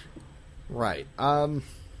 Right.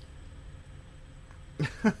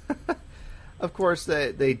 Of course,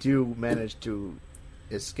 they do manage to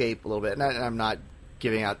escape a little bit, and I'm not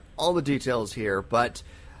giving out all the details here, but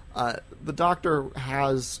the Doctor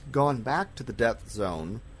has gone back to the Death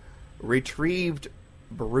Zone, retrieved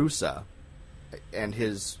Barusa and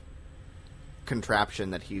his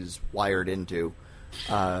contraption that he's wired into.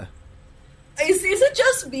 Is it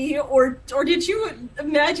just me, or did you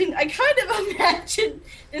imagine? I kind of imagine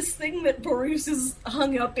this thing that Barusa is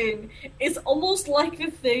hung up in is almost like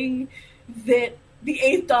the thing that the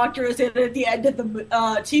Eighth Doctor is in at the end of the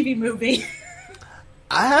TV movie.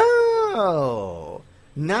 Oh,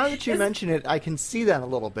 now that you mention it, I can see that a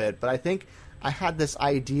little bit. But I think I had this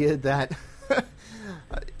idea that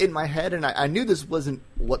in my head, and I knew this wasn't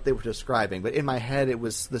what they were describing, but in my head it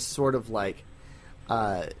was this sort of like,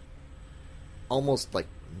 almost like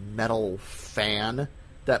metal fan,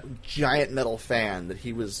 that giant metal fan that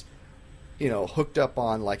he was, hooked up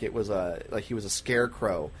on like it was he was a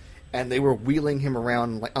scarecrow, and they were wheeling him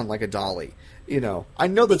around on like a dolly. I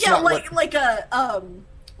know that's not like a water, like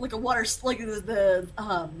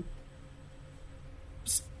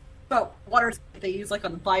the water they use like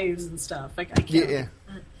on bayous and stuff. I can't.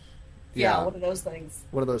 Yeah, one of those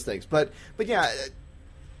things. But yeah,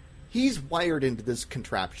 he's wired into this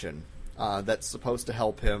contraption that's supposed to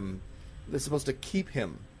help him. That's supposed to keep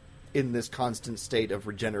him in this constant state of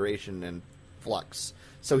regeneration and flux,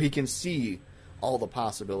 so he can see all the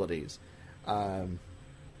possibilities.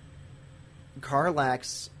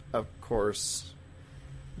 Karlax, of course,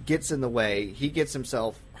 gets in the way. He gets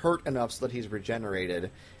himself hurt enough so that he's regenerated,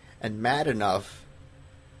 and mad enough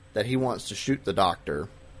that he wants to shoot the Doctor.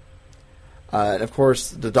 And of course,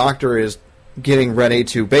 the Doctor is getting ready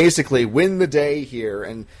to basically win the day here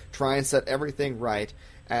and try and set everything right,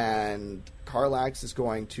 and Karlax is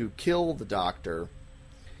going to kill the Doctor.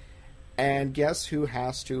 And guess who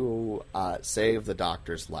has to save the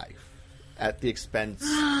Doctor's life at the expense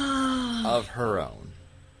of her own?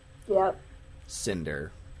 Yep.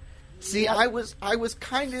 Cinder. See, yep. I was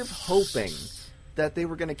kind of hoping that they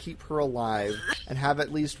were going to keep her alive and have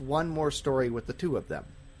at least one more story with the two of them.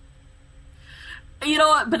 You know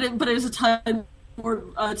what? But it was a Time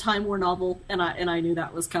War novel, and I knew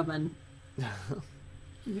that was coming.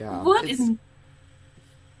 Yeah. What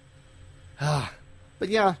But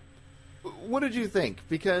yeah, what did you think?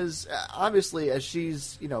 Because obviously, as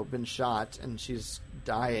she's been shot and she's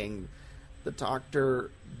dying, the Doctor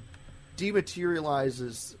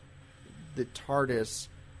dematerializes the TARDIS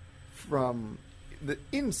from the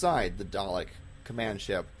inside the Dalek command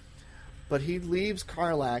ship, but he leaves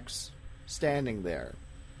Karlax standing there.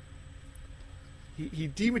 He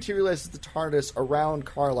dematerializes the TARDIS around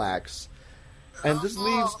Karlax, and just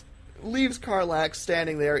leaves Karlax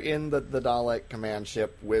standing there in the Dalek command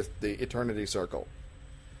ship with the Eternity Circle.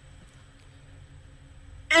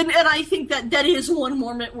 And I think that is one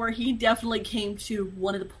moment where he definitely came to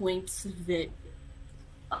one of the points that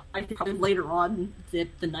I think probably later on that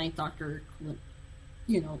the Ninth Doctor,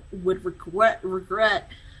 would regret.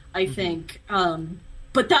 I think,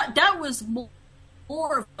 but that was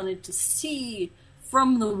more fun to see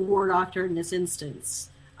from the War Doctor in this instance.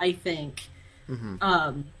 I think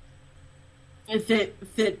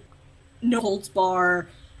that no holds bar,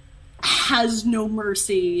 has no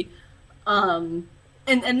mercy. And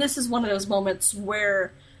this is one of those moments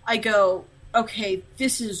where I go, okay,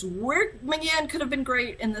 this is where McGann could have been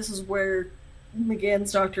great, and this is where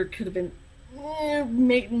McGann's Doctor could have been,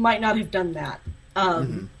 might not have done that.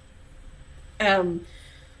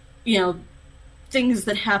 Things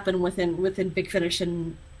that happen within Big Finish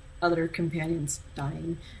and other companions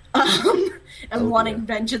dying, and wanting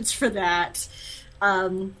vengeance for that.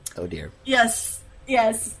 Oh dear. Yes.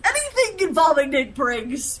 Anything involving Nick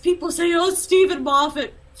Briggs, people say, "Oh, Stephen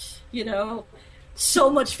Moffat," so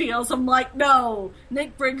much feels. I'm like, no,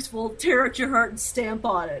 Nick Briggs will tear at your heart and stamp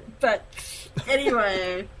on it. But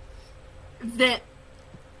anyway, that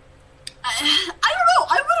I don't know.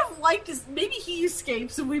 I would have liked to. Maybe he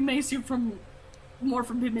escapes, and we may see more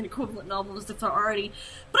from him in equivalent novels if they're already.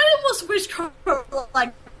 But I almost wish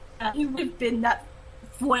he would have been that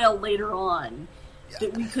foil later on.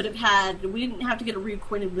 That we could have had. We didn't have to get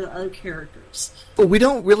reacquainted with other characters. But we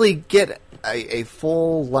don't really get a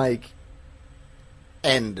full,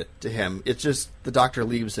 end to him. It's just the Doctor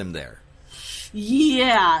leaves him there.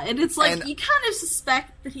 Yeah, and it's like, you kind of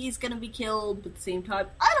suspect that he's going to be killed, but at the same time,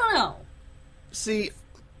 I don't know. See,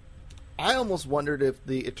 I almost wondered if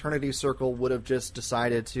the Eternity Circle would have just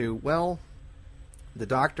decided to, well, the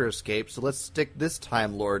Doctor escaped, so let's stick this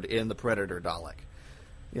Time Lord in the Predator Dalek.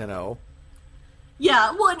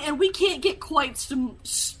 Yeah, well, and we can't get quite some...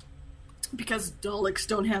 Because Daleks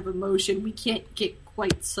don't have emotion, we can't get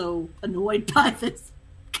quite so annoyed by this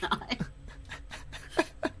guy.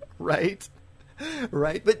 Right?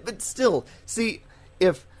 But still, see,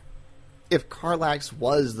 if Karlax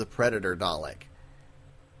was the Predator Dalek,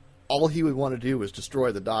 all he would want to do was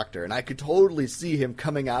destroy the Doctor, and I could totally see him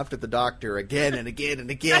coming after the Doctor again and again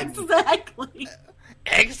and again. Exactly.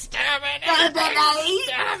 Exterminate!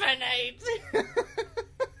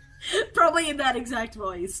 Probably in that exact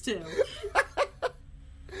voice, too.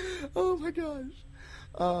 Oh my gosh.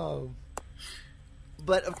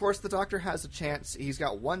 But, of course, the Doctor has a chance. He's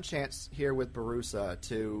got one chance here with Barusa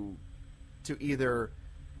to either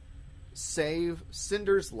save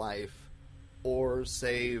Cinder's life or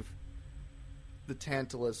save the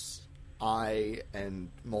Tantalus, Eye, and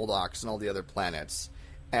Moldox and all the other planets.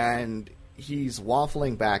 And he's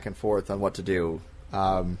waffling back and forth on what to do.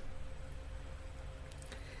 But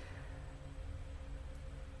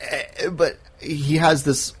he has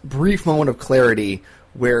this brief moment of clarity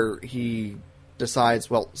where he decides,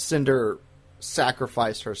 well, Cinder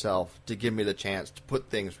sacrificed herself to give me the chance to put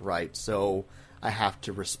things right, so I have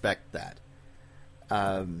to respect that.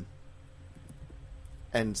 And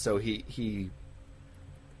so he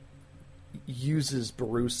uses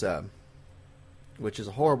Barusa, which is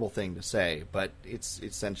a horrible thing to say, but it's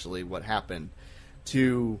essentially what happened,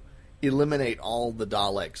 to eliminate all the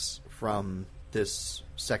Daleks from this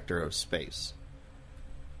sector of space.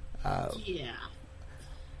 Yeah.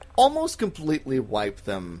 Almost completely wipe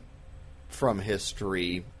them from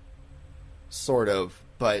history, sort of,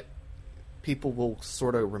 but people will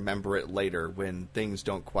sort of remember it later when things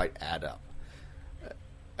don't quite add up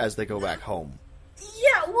as they go back home.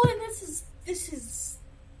 Yeah, well, and this is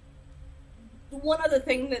one other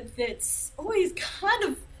thing that's always kind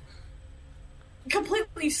of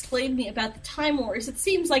completely slayed me about the Time Wars. It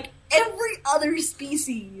seems like every other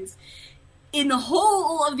species in the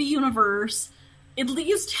whole of the universe at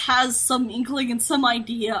least has some inkling and some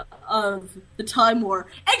idea of the Time War,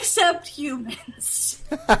 except humans.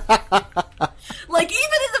 Like, even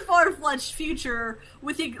in the far-fetched future,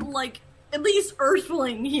 with, like, at least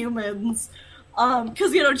Earthling humans,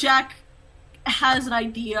 because, you know, Jack has an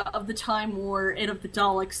idea of the Time War and of the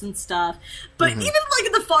Daleks and stuff, but even, like,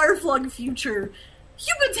 in the far-flung future,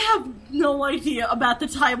 humans have no idea about the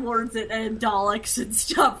Time Lords and Daleks and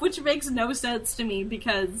stuff, which makes no sense to me,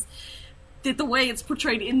 because the way it's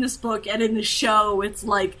portrayed in this book and in the show, it's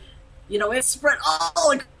like, you know, it's spread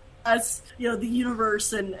all across, you know, the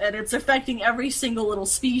universe, and it's affecting every single little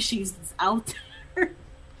species that's out there.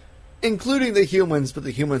 Including the humans, but the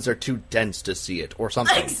humans are too dense to see it, or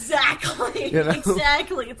something. Exactly! You know?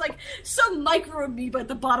 Exactly! It's like some micro-amoeba at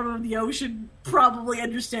the bottom of the ocean probably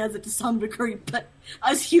understands it to some degree, but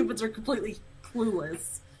us humans are completely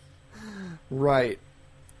clueless. Right.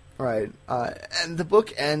 Right. And the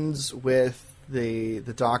book ends with the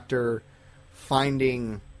Doctor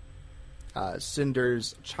finding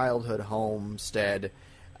Cinder's childhood homestead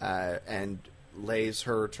and lays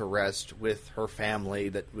her to rest with her family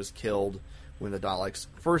that was killed when the Daleks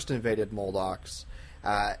first invaded Moldox.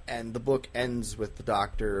 And the book ends with the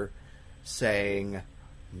Doctor saying,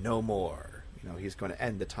 "No more." You know, he's going to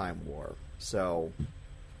end the Time War. So,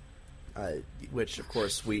 which, of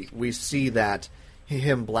course, we see that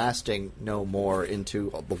him blasting "No more"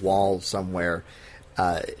 into the wall somewhere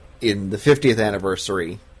in the 50th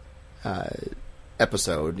anniversary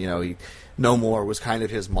episode. You know, "No more" was kind of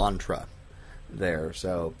his mantra there.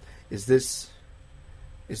 So is this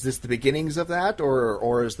the beginnings of that,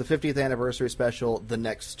 or is the 50th anniversary special the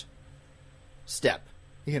next step?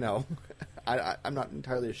 You know, I'm not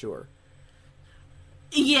entirely sure.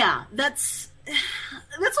 Yeah, that's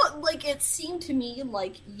what, like, it seemed to me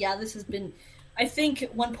like, yeah, this has been, I think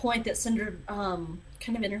at one point that Cinder, kind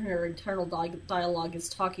of in her internal dialogue is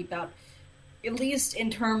talking about, at least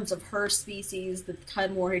in terms of her species, that the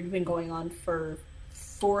Time War had been going on for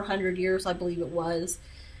 400 years, I believe it was,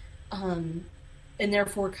 and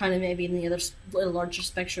therefore kind of maybe in the other larger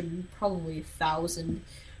spectrum, probably 1,000.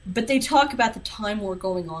 But they talk about the Time War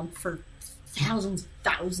going on for thousands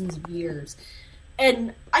of years.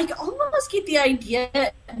 And I almost get the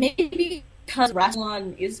idea, maybe because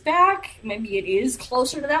Rassilon is back, maybe it is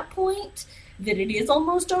closer to that point, that it is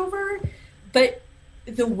almost over. But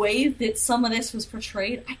the way that some of this was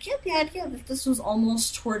portrayed, I get the idea that this was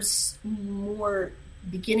almost towards more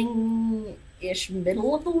beginning-ish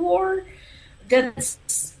middle of the war.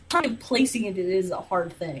 That's kind of placing it is a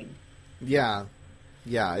hard thing. Yeah,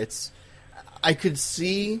 it's, I could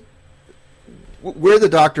see where the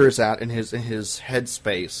Doctor is at in his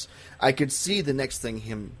headspace. I could see the next thing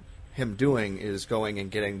him doing is going and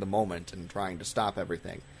getting the moment and trying to stop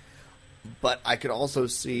everything. But I could also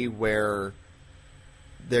see where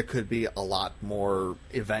there could be a lot more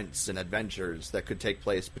events and adventures that could take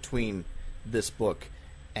place between this book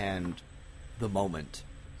and the moment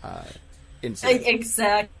incident.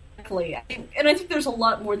 Exactly. And I think there's a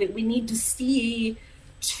lot more that we need to see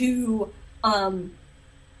to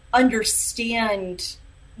understand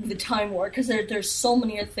the Time War, because there's so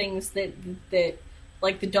many things that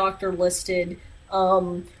like the Doctor listed,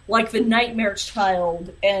 like the Nightmare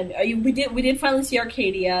Child, and we did finally see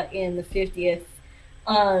Arcadia in the 50th.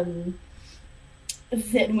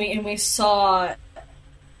 Then we saw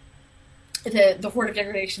the Horde of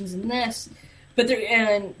Degradations in this, but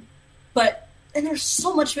there's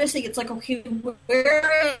so much missing. It's like, okay,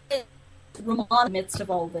 where is Ramon in the midst of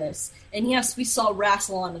all this? And yes, we saw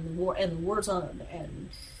Rassilon and the Warzone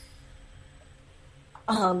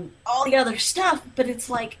and all the other stuff, but it's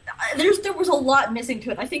like there was a lot missing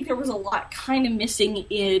to it. I think there was a lot kind of missing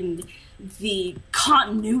in the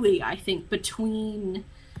continuity, I think, between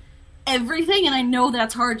everything, and I know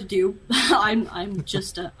that's hard to do. I'm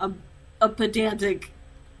just a pedantic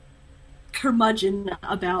curmudgeon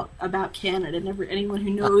about canon, and anyone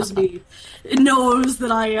who knows me knows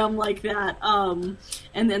that I am like that. And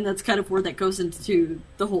then that's kind of where that goes into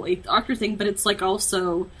the whole Eighth Doctor thing. But it's like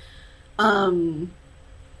also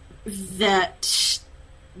that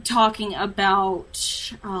talking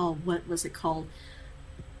about, oh, what was it called?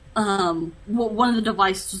 One of the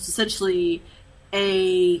devices was essentially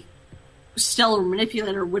a stellar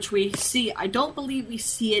manipulator, which we see. I don't believe we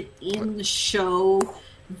see it in the show.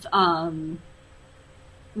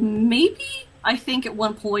 Maybe, I think, at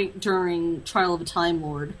one point during Trial of a Time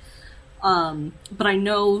Lord. But I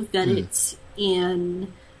know that it's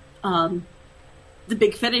in the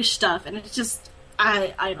Big Finish stuff, and it's just,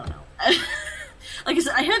 I don't know. Like I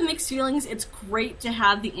said, I have mixed feelings. It's great to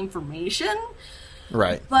have the information.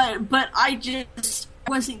 Right. But I just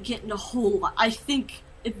wasn't getting a whole lot. I think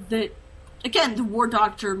that, again, the War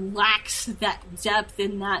Doctor lacks that depth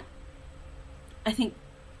and that, I think,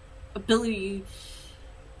 ability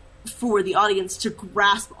for the audience to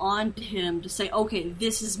grasp onto him, to say, okay,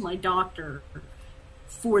 this is my doctor,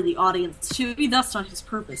 for the audience too. Maybe that's not his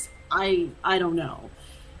purpose. I don't know.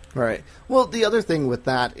 Right. Well, the other thing with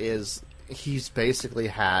that is he's basically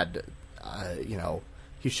had,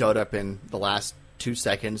 he showed up in the last 2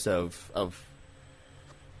 seconds of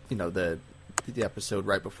the episode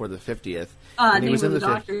right before the 50th. And he was in the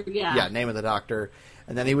Doctor, Yeah, Name of the Doctor.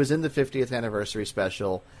 And then he was in the 50th anniversary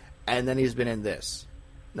special, and then he's been in this.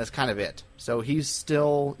 That's kind of it. So he's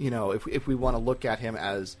still, if we want to look at him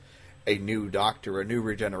as a new Doctor, a new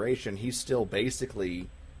regeneration, he's still basically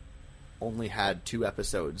only had 2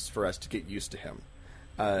 episodes for us to get used to him.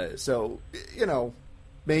 So,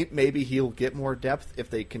 maybe he'll get more depth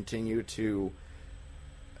if they continue to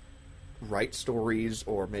write stories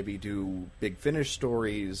or maybe do Big Finish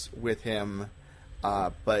stories with him.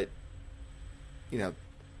 But,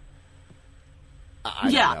 I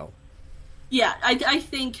don't know. Yeah, I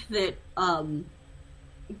think that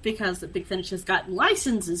because the Big Finish has gotten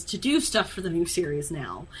licenses to do stuff for the new series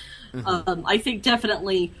now, I think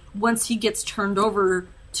definitely once he gets turned over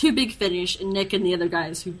to Big Finish and Nick and the other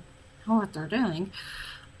guys who know what they're doing,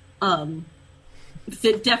 that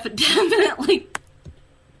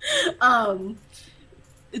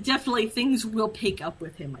definitely things will pick up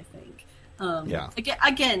with him, I think.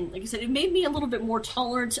 Again, like I said, it made me a little bit more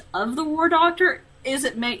tolerant of the War Doctor. Is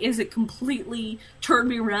it completely turned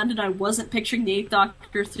me around and I wasn't picturing the 8th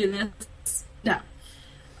Doctor through this? No.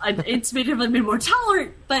 It's made me more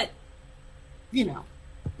tolerant, but,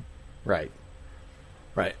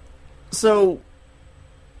 Right. So,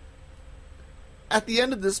 at the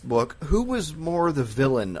end of this book, who was more the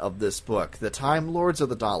villain of this book? The Time Lords or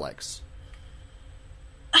the Daleks?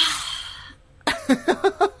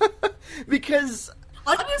 Because...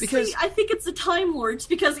 Honestly, I think it's the Time Lords,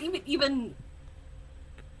 because even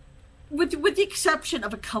with the exception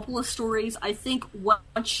of a couple of stories, I think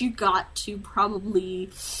once you got to probably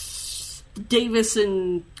the Davis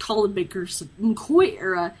and Colin Baker McCoy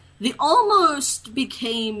era, they almost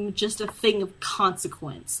became just a thing of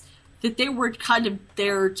consequence. That they were kind of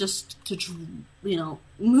there just to,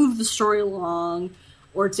 move the story along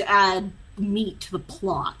or to add meat to the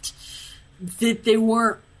plot. That they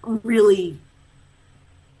weren't really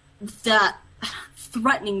that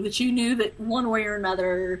threatening, that you knew that one way or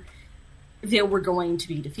another they were going to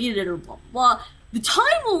be defeated or blah, blah, blah. The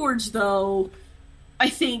Time Lords, though, I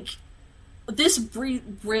think this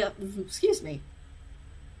breathed a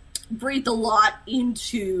lot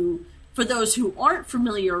into, for those who aren't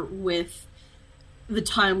familiar with the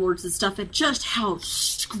Time Lords and stuff, and just how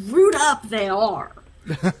screwed up they are.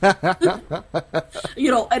 And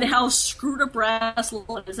how screwed up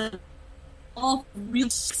Rassilon is, and all real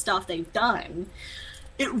stuff they've done.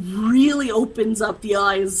 It really opens up the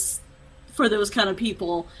eyes for those kind of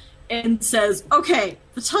people and says, okay,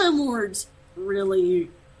 the Time Lords really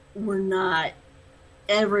were not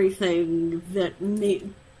everything that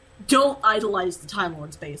don't idolize the Time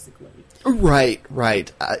Lords, basically. Right.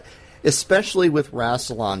 Especially with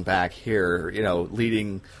Rassilon back here,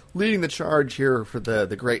 leading the charge here for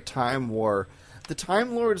the Great Time War. The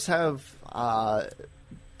Time Lords have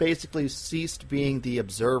basically ceased being the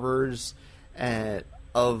observers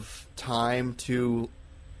of time to,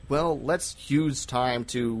 well, let's use time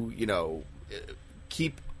to,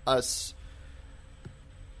 keep us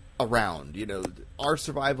around. Our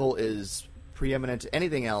survival is preeminent to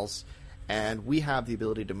anything else, and we have the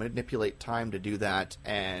ability to manipulate time to do that,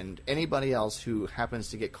 and anybody else who happens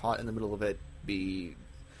to get caught in the middle of it, be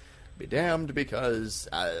damned, because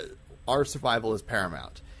our survival is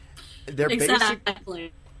paramount.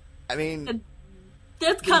 Exactly.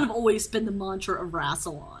 That's kind of always been the mantra of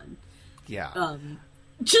Rassilon. Yeah.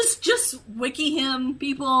 Just wiki him,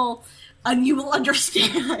 people, and you will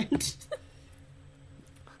understand.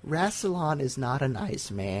 Rassilon is not a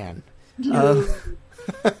nice man. No.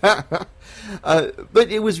 But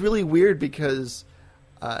it was really weird because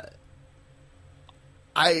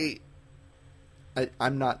I'm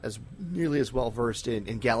not as nearly as well versed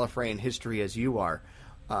in Gallifreyan history as you are,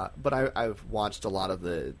 but I've watched a lot of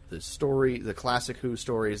the classic Who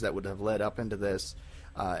stories that would have led up into this,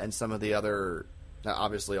 and some of the other,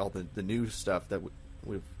 obviously all the new stuff that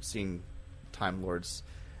we've seen Time Lords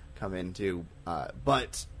come into,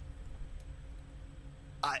 but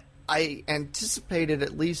I anticipated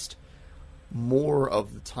at least more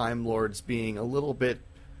of the Time Lords being a little bit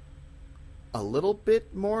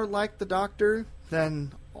more like the Doctor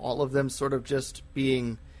than all of them sort of just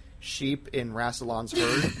being sheep in Rassilon's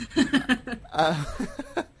herd.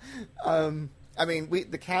 I mean,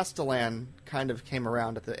 the Castellan kind of came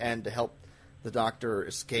around at the end to help the Doctor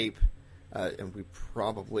escape, and we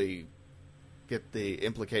probably get the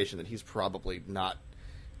implication that he's probably not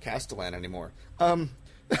Castellan anymore.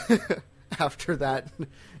 After that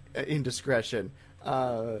indiscretion.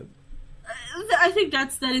 I think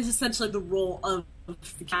that is essentially the role of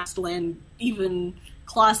the Castellan, even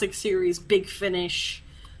classic series, Big Finish,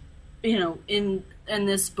 in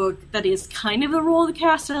this book, that is kind of the role of the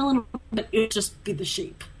Castellan, but it would just be the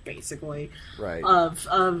sheep, basically, right, of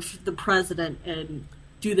the president and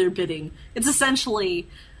do their bidding. It's essentially,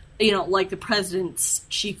 like the president's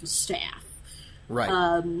chief of staff.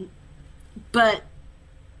 Right. But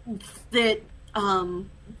that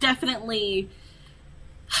definitely,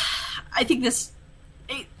 I think this,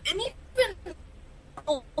 and even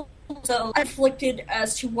also conflicted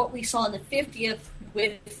as to what we saw in the 50th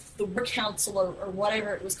with the War Council or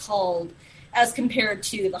whatever it was called, as compared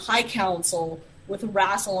to the High Council with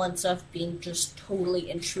Rassilon and stuff being just totally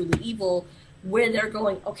and truly evil, where they're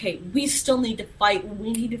going, okay, we still need to fight,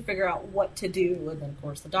 we need to figure out what to do, and then of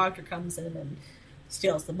course the Doctor comes in and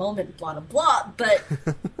steals the moment, blah blah blah. But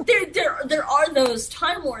there are those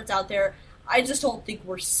Time Lords out there. I just don't think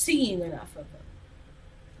we're seeing enough of them.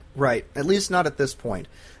 Right, at least not at this point.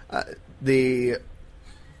 This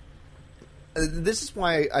is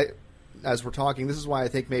why as we're talking, this is why I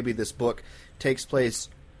think maybe this book takes place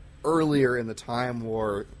earlier in the Time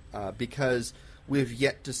War, because we've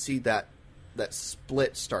yet to see that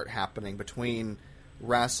split start happening between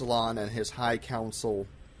Rassilon and his High Council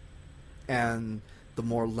and the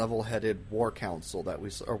more level-headed War Council that we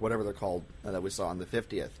saw, or whatever they're called, that we saw in the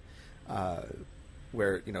 50th,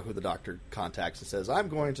 where, who the Doctor contacts and says, I'm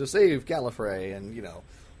going to save Gallifrey, and,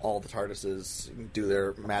 all the TARDISes do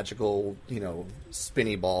their magical,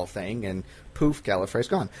 spinny ball thing, and poof, Gallifrey's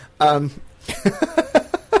gone.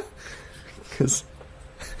 It's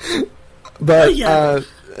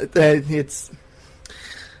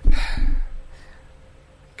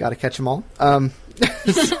gotta catch them all.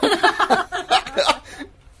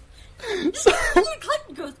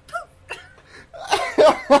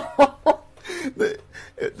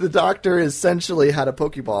 The Doctor essentially had a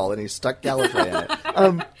Pokeball and he stuck Gallifrey in it.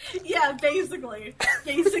 Yeah, basically.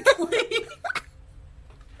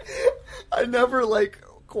 I never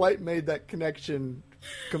quite made that connection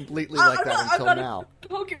completely like that until now. I'm not a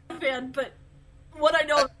Pokemon fan, but what I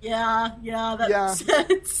know, that makes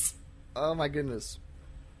sense. Oh my goodness.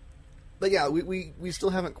 But yeah, we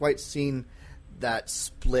still haven't quite seen that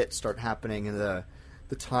split start happening in the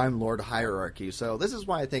Time Lord hierarchy. So this is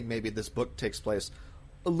why I think maybe this book takes place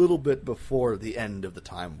a little bit before the end of the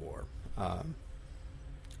Time War.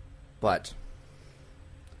 But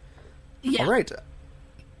all right.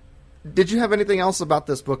 Did you have anything else about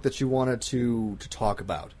this book that you wanted to talk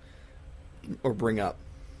about or bring up?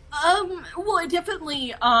 Well, I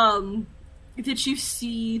definitely, did you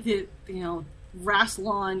see that,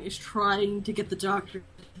 Rassilon is trying to get the Doctor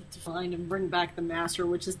to find and bring back the Master,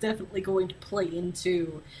 which is definitely going to play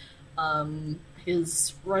into,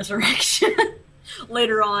 his resurrection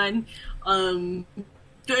later on. And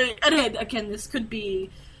again, this could be,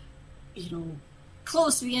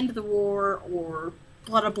 close to the end of the war, or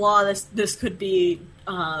blah, blah, blah. This could be,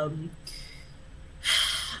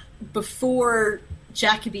 before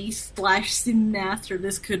Jacoby / Sim Master.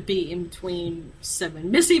 This could be in between Sim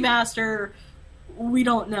and Missy Master. We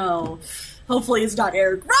don't know. Hopefully it's not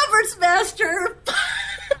Eric Roberts Master.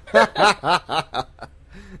 I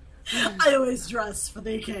always dress for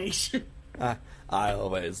the occasion. I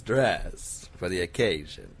always dress for the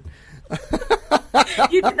occasion.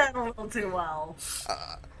 You did that a little too well.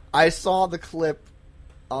 I saw the clip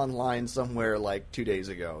online somewhere 2 days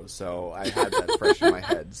ago, so I had that fresh in my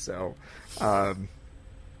head. So, oh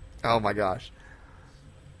my gosh.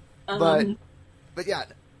 But yeah.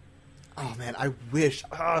 Oh man, I wish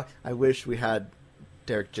we had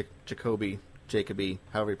Derek Jacoby,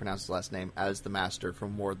 however you pronounce his last name, as the Master for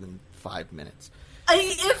more than 5 minutes.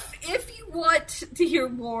 If you want to hear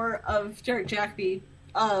more of Derek Jacobi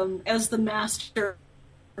as the Master,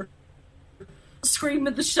 scream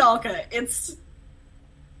at the Schalke. It's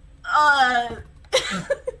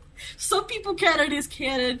some people canon is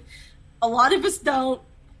canon, a lot of us don't.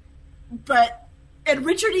 And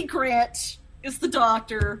Richard E. Grant is the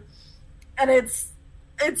Doctor, and it's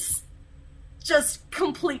just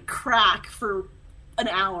complete crack for an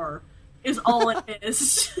hour is all it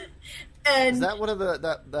is. And is that one of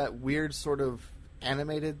that weird sort of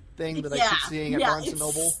animated thing that I keep seeing at Barnes &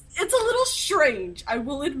 Noble? It's a little strange, I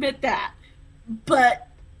will admit that. But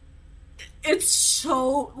it's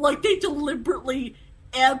so, like, they deliberately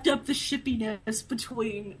amped up the shippiness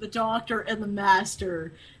between the Doctor and the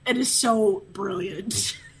Master, and is so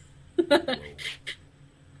brilliant.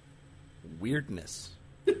 Weirdness.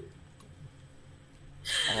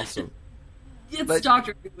 Awesome. It's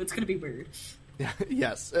Doctor Who, it's going to be weird.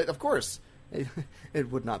 Yes, of course. It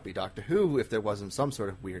would not be Doctor Who if there wasn't some sort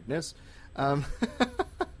of weirdness. One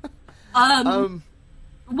of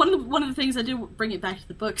the things I do, bring it back to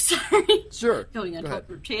the book, sorry. Sure. Going on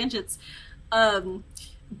total tangents.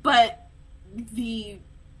 But the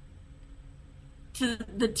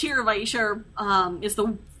Tear of Aisha is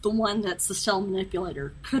the one that's the cell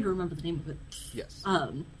manipulator. Couldn't remember the name of it. Yes.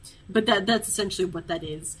 But that's essentially what that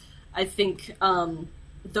is. I think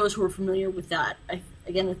those who are familiar with that, I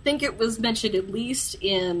think it was mentioned at least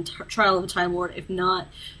in Trial of a Time Lord. If not,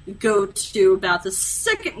 go to about the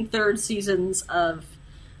second and third seasons of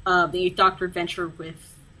the Eighth Doctor adventure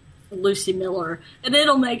with Lucy Miller, and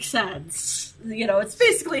it'll make sense. You know, it's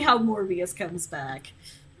basically how Morbius comes back.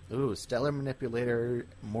 Ooh, Stellar Manipulator,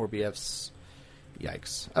 Morbius.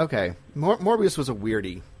 Yikes. Okay. Morbius was a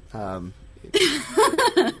weirdie.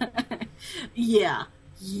 Yeah.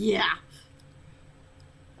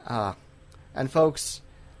 And folks,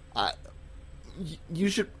 you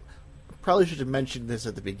should have mentioned this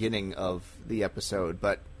at the beginning of the episode,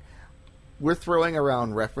 but we're throwing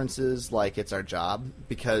around references like it's our job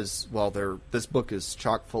because, well, this book is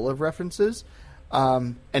chock full of references.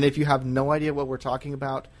 And if you have no idea what we're talking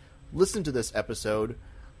about, listen to this episode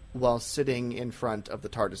while sitting in front of the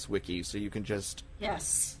TARDIS wiki, so you can just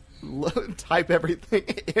type everything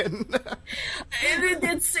in.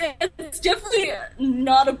 It's definitely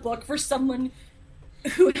not a book for someone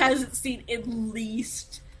who hasn't seen at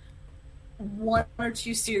least one or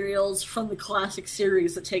two serials from the classic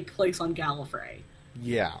series that take place on Gallifrey.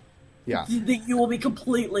 Yeah. You will be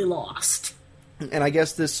completely lost. And I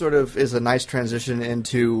guess this sort of is a nice transition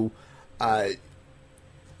into,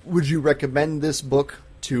 would you recommend this book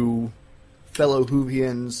to fellow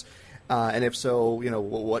Whovians? And if so,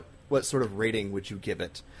 what sort of rating would you give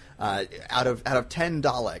it? Out of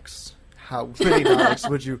 $10, how many dollars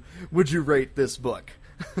would you rate this book?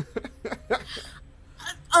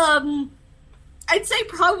 I'd say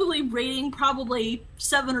probably rating $7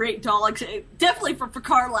 or $8. Definitely for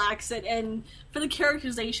Carlax and for the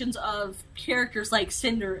characterizations of characters like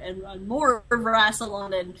Cinder and more of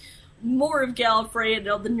Rassilon and more of Gallifrey and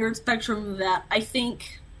the nerd spectrum of that. I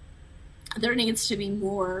think there needs to be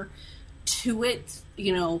more to it.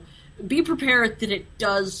 Be prepared that it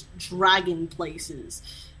does drag in places.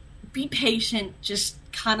 Be patient. Just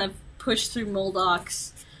kind of push through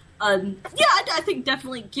Moldocs. I think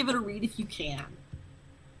definitely give it a read if you can.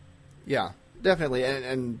 Yeah, definitely.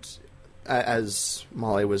 And as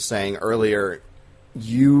Molly was saying earlier,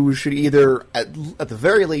 you should either, at the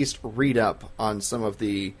very least, read up on some of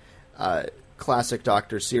the classic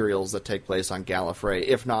Doctor serials that take place on Gallifrey,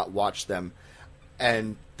 if not watch them,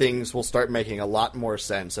 and things will start making a lot more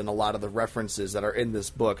sense, and a lot of the references that are in this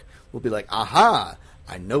book will be like, aha,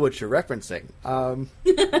 I know what you're referencing. And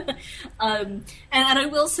I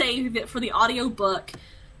will say that for the audiobook,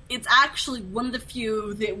 it's actually one of the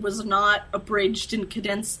few that was not abridged and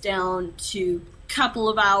condensed down to a couple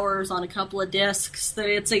of hours on a couple of discs, that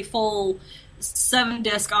it's a full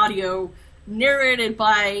 7-disc audio narrated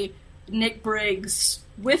by Nick Briggs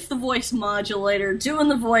with the voice modulator, doing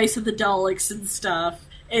the voice of the Daleks and stuff.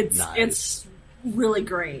 It's really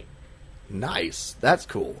great. Nice. That's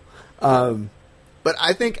cool. But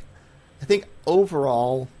I think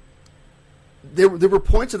overall, there were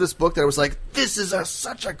points of this book that I was like, this is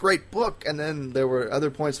such a great book, and then there were other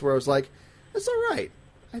points where I was like, it's all right.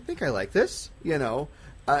 I think I like this.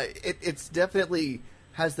 It's definitely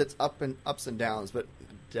has its ups and downs, but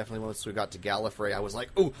definitely once we got to Gallifrey, I was like,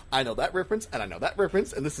 oh, I know that reference, and I know that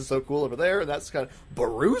reference, and this is so cool over there, and that's kind of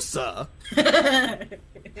Barusa.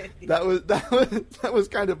 that was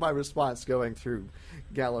kind of my response going through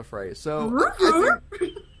Gallifrey. So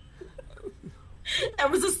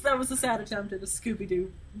that was a sad attempt at a Scooby-Doo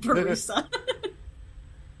Barusa.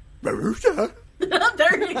 Barusa.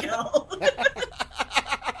 There you go.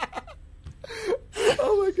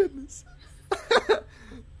 Oh my goodness.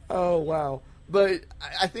 wow. But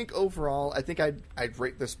I think overall, I think I'd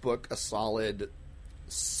rate this book a solid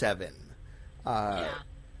 7.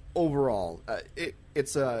 Overall,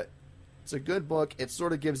 it's a good book. It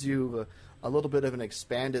sort of gives you a little bit of an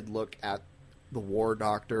expanded look at the War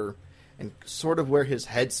Doctor and sort of where his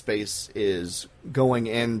headspace is going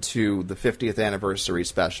into the 50th anniversary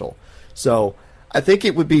special. So I think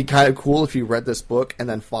it would be kind of cool if you read this book and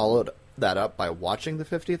then followed that up by watching the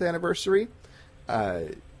 50th anniversary,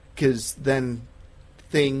 because then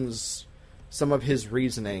some of his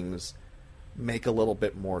reasonings make a little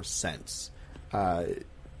bit more sense. But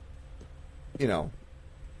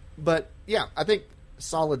yeah, I think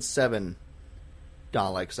solid 7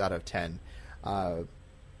 Daleks out of 10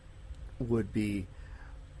 would be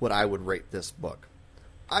what I would rate this book.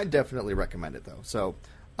 I definitely recommend it, though. So,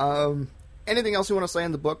 anything else you want to say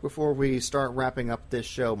in the book before we start wrapping up this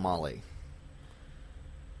show, Molly?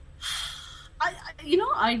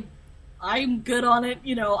 I'm good on it.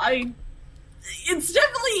 It's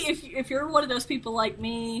definitely, if you're one of those people like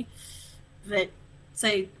me that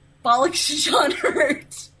say bollocks to John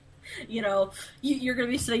Hurt, you're going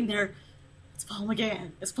to be sitting there, it's Paul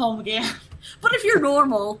McGann. But if you're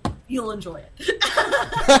normal, you'll enjoy it.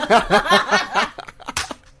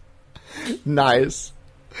 Nice.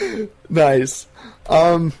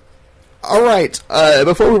 All right.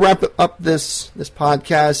 Before we wrap up this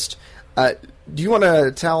podcast, do you want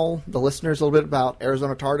to tell the listeners a little bit about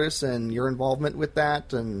Arizona TARDIS and your involvement with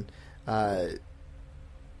that, and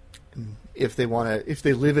if they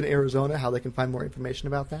live in Arizona, how they can find more information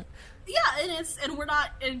about that? Yeah, and we're not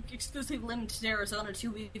exclusively limited to Arizona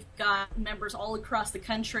too. We've got members all across the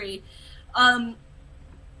country.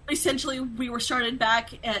 Essentially, we were started back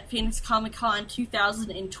at Phoenix Comic Con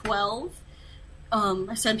 2012.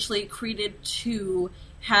 Essentially created to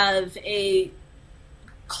have a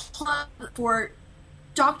club for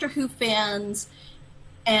Doctor Who fans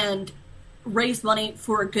and raise money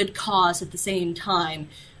for a good cause at the same time.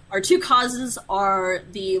 Our two causes are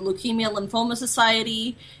the Leukemia Lymphoma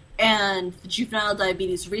Society and the Juvenile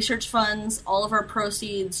Diabetes Research Funds. All of our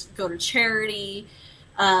proceeds go to charity.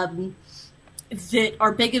 That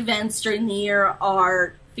our big events during the year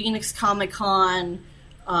are Phoenix Comic Con,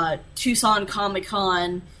 Tucson Comic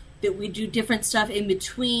Con, that we do different stuff in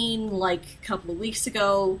between. Like a couple of weeks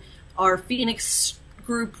ago, our Phoenix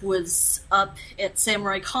group was up at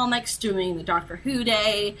Samurai Comics doing the Doctor Who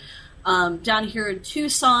Day. Down here in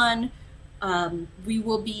Tucson, we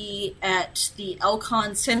will be at the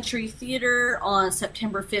Elcon Century Theater on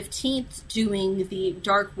September 15th doing the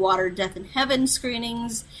Dark Water, Death in Heaven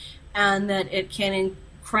screenings, and that at Cannon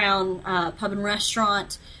Crown Pub and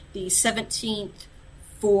Restaurant the 17th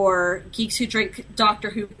for Geeks Who Drink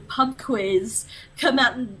Doctor Who pub quiz. Come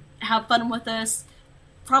out and have fun with us.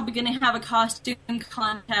 Probably going to have a costume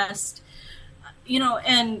contest.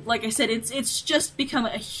 And like I said, it's just become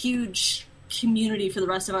a huge community for the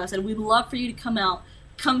rest of us, and we'd love for you to come out,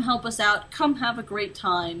 come help us out, come have a great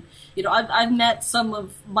time. I've met some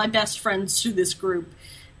of my best friends through this group,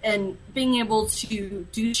 and being able to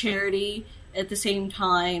do charity at the same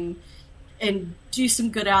time and do some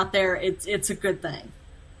good out there, it's a good thing.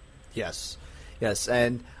 Yes,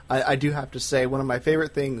 and I do have to say, one of my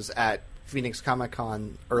favorite things at Phoenix Comic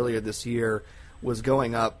Con earlier this year was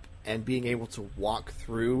going up and being able to walk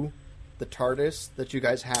through the TARDIS that you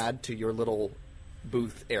guys had to your little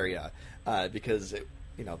booth area, because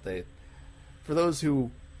for those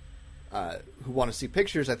who want to see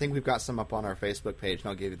pictures, I think we've got some up on our Facebook page, and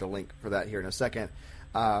I'll give you the link for that here in a second.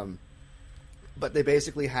 But they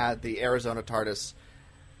basically had the Arizona TARDIS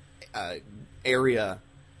area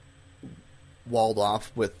walled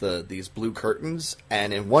off with these blue curtains,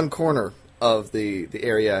 and in one corner of the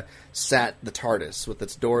area sat the TARDIS with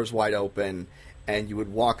its doors wide open, and you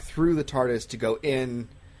would walk through the TARDIS to go in,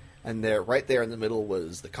 and right there in the middle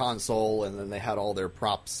was the console, and then they had all their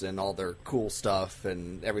props and all their cool stuff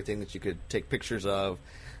and everything that you could take pictures of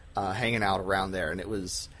hanging out around there, and it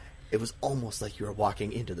was almost like you were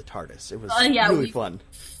walking into the TARDIS. It was really fun.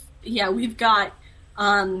 Yeah, we've got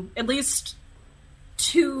at least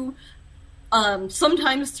 2,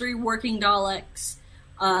 sometimes 3 working Daleks.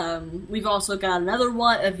 We've also got another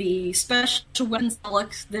one of the special weapons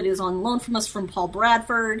Daleks that is on loan from us from Paul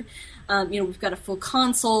Bradford. We've got a full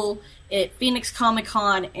console at Phoenix Comic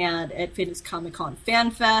Con and at Phoenix Comic Con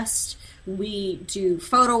Fan Fest. We do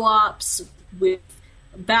photo ops with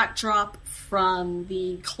backdrop from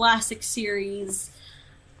the classic series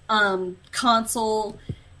console,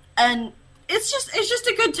 and it's just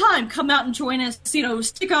a good time. Come out and join us.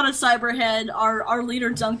 Stick on a Cyberhead. Our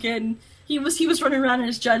leader Duncan, he was running around in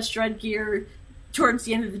his Judge Dredd gear, towards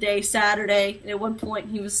the end of the day, Saturday, and at one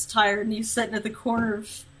point he was tired and he's sitting at the corner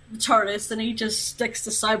of the TARDIS and he just sticks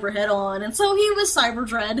the Cyber head on, and so he was Cyber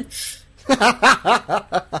Dread.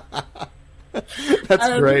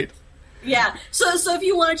 That's great. Yeah, so if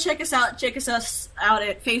you want to check us out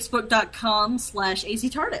at facebook.com/AZ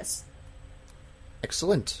TARDIS.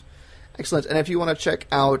 Excellent. And if you want to check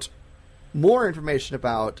out more information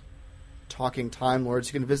about Talking Time Lords,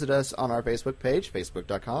 you can visit us on our Facebook page,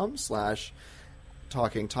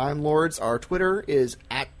 facebook.com/Talking Time Lords. Our Twitter is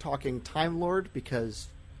 @TalkingTimeLord, because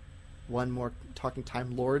one more Talking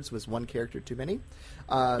Time Lords was one character too many.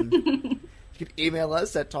 You can email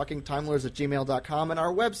us at talkingtimelords@gmail.com, and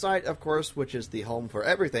our website, of course, which is the home for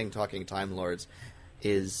everything Talking Time Lords,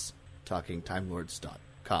 is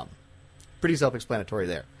talkingtimelords.com. Pretty self-explanatory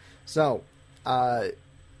there. So,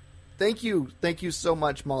 thank you so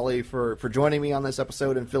much, Molly, for joining me on this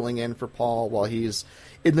episode and filling in for Paul while he's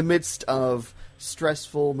in the midst of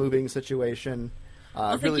stressful moving situation.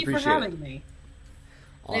 Thank really you for appreciate having me.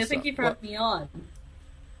 Awesome. Thank you for having me on.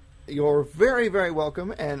 You're very, very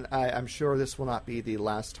welcome, and I'm sure this will not be the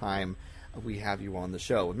last time we have you on the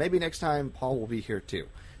show. Maybe next time Paul will be here too.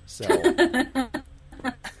 So,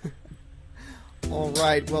 all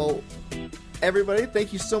right. Well, everybody,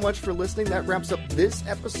 thank you so much for listening. That wraps up this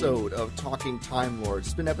episode of Talking Time Lords.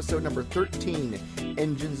 It's been episode number 13,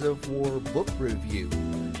 Engines of War Book Review.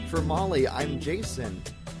 For Molly, I'm Jason.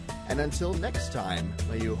 And until next time,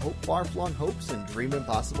 may you hope far-flung hopes and dream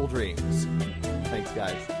impossible dreams. Thanks,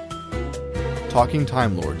 guys. Talking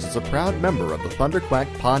Time Lords is a proud member of the Thunderquack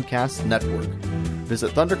Podcast Network.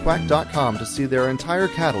 Visit thunderquack.com to see their entire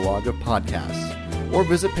catalog of podcasts, or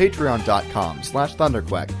visit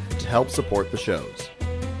patreon.com/thunderquack to help support the shows.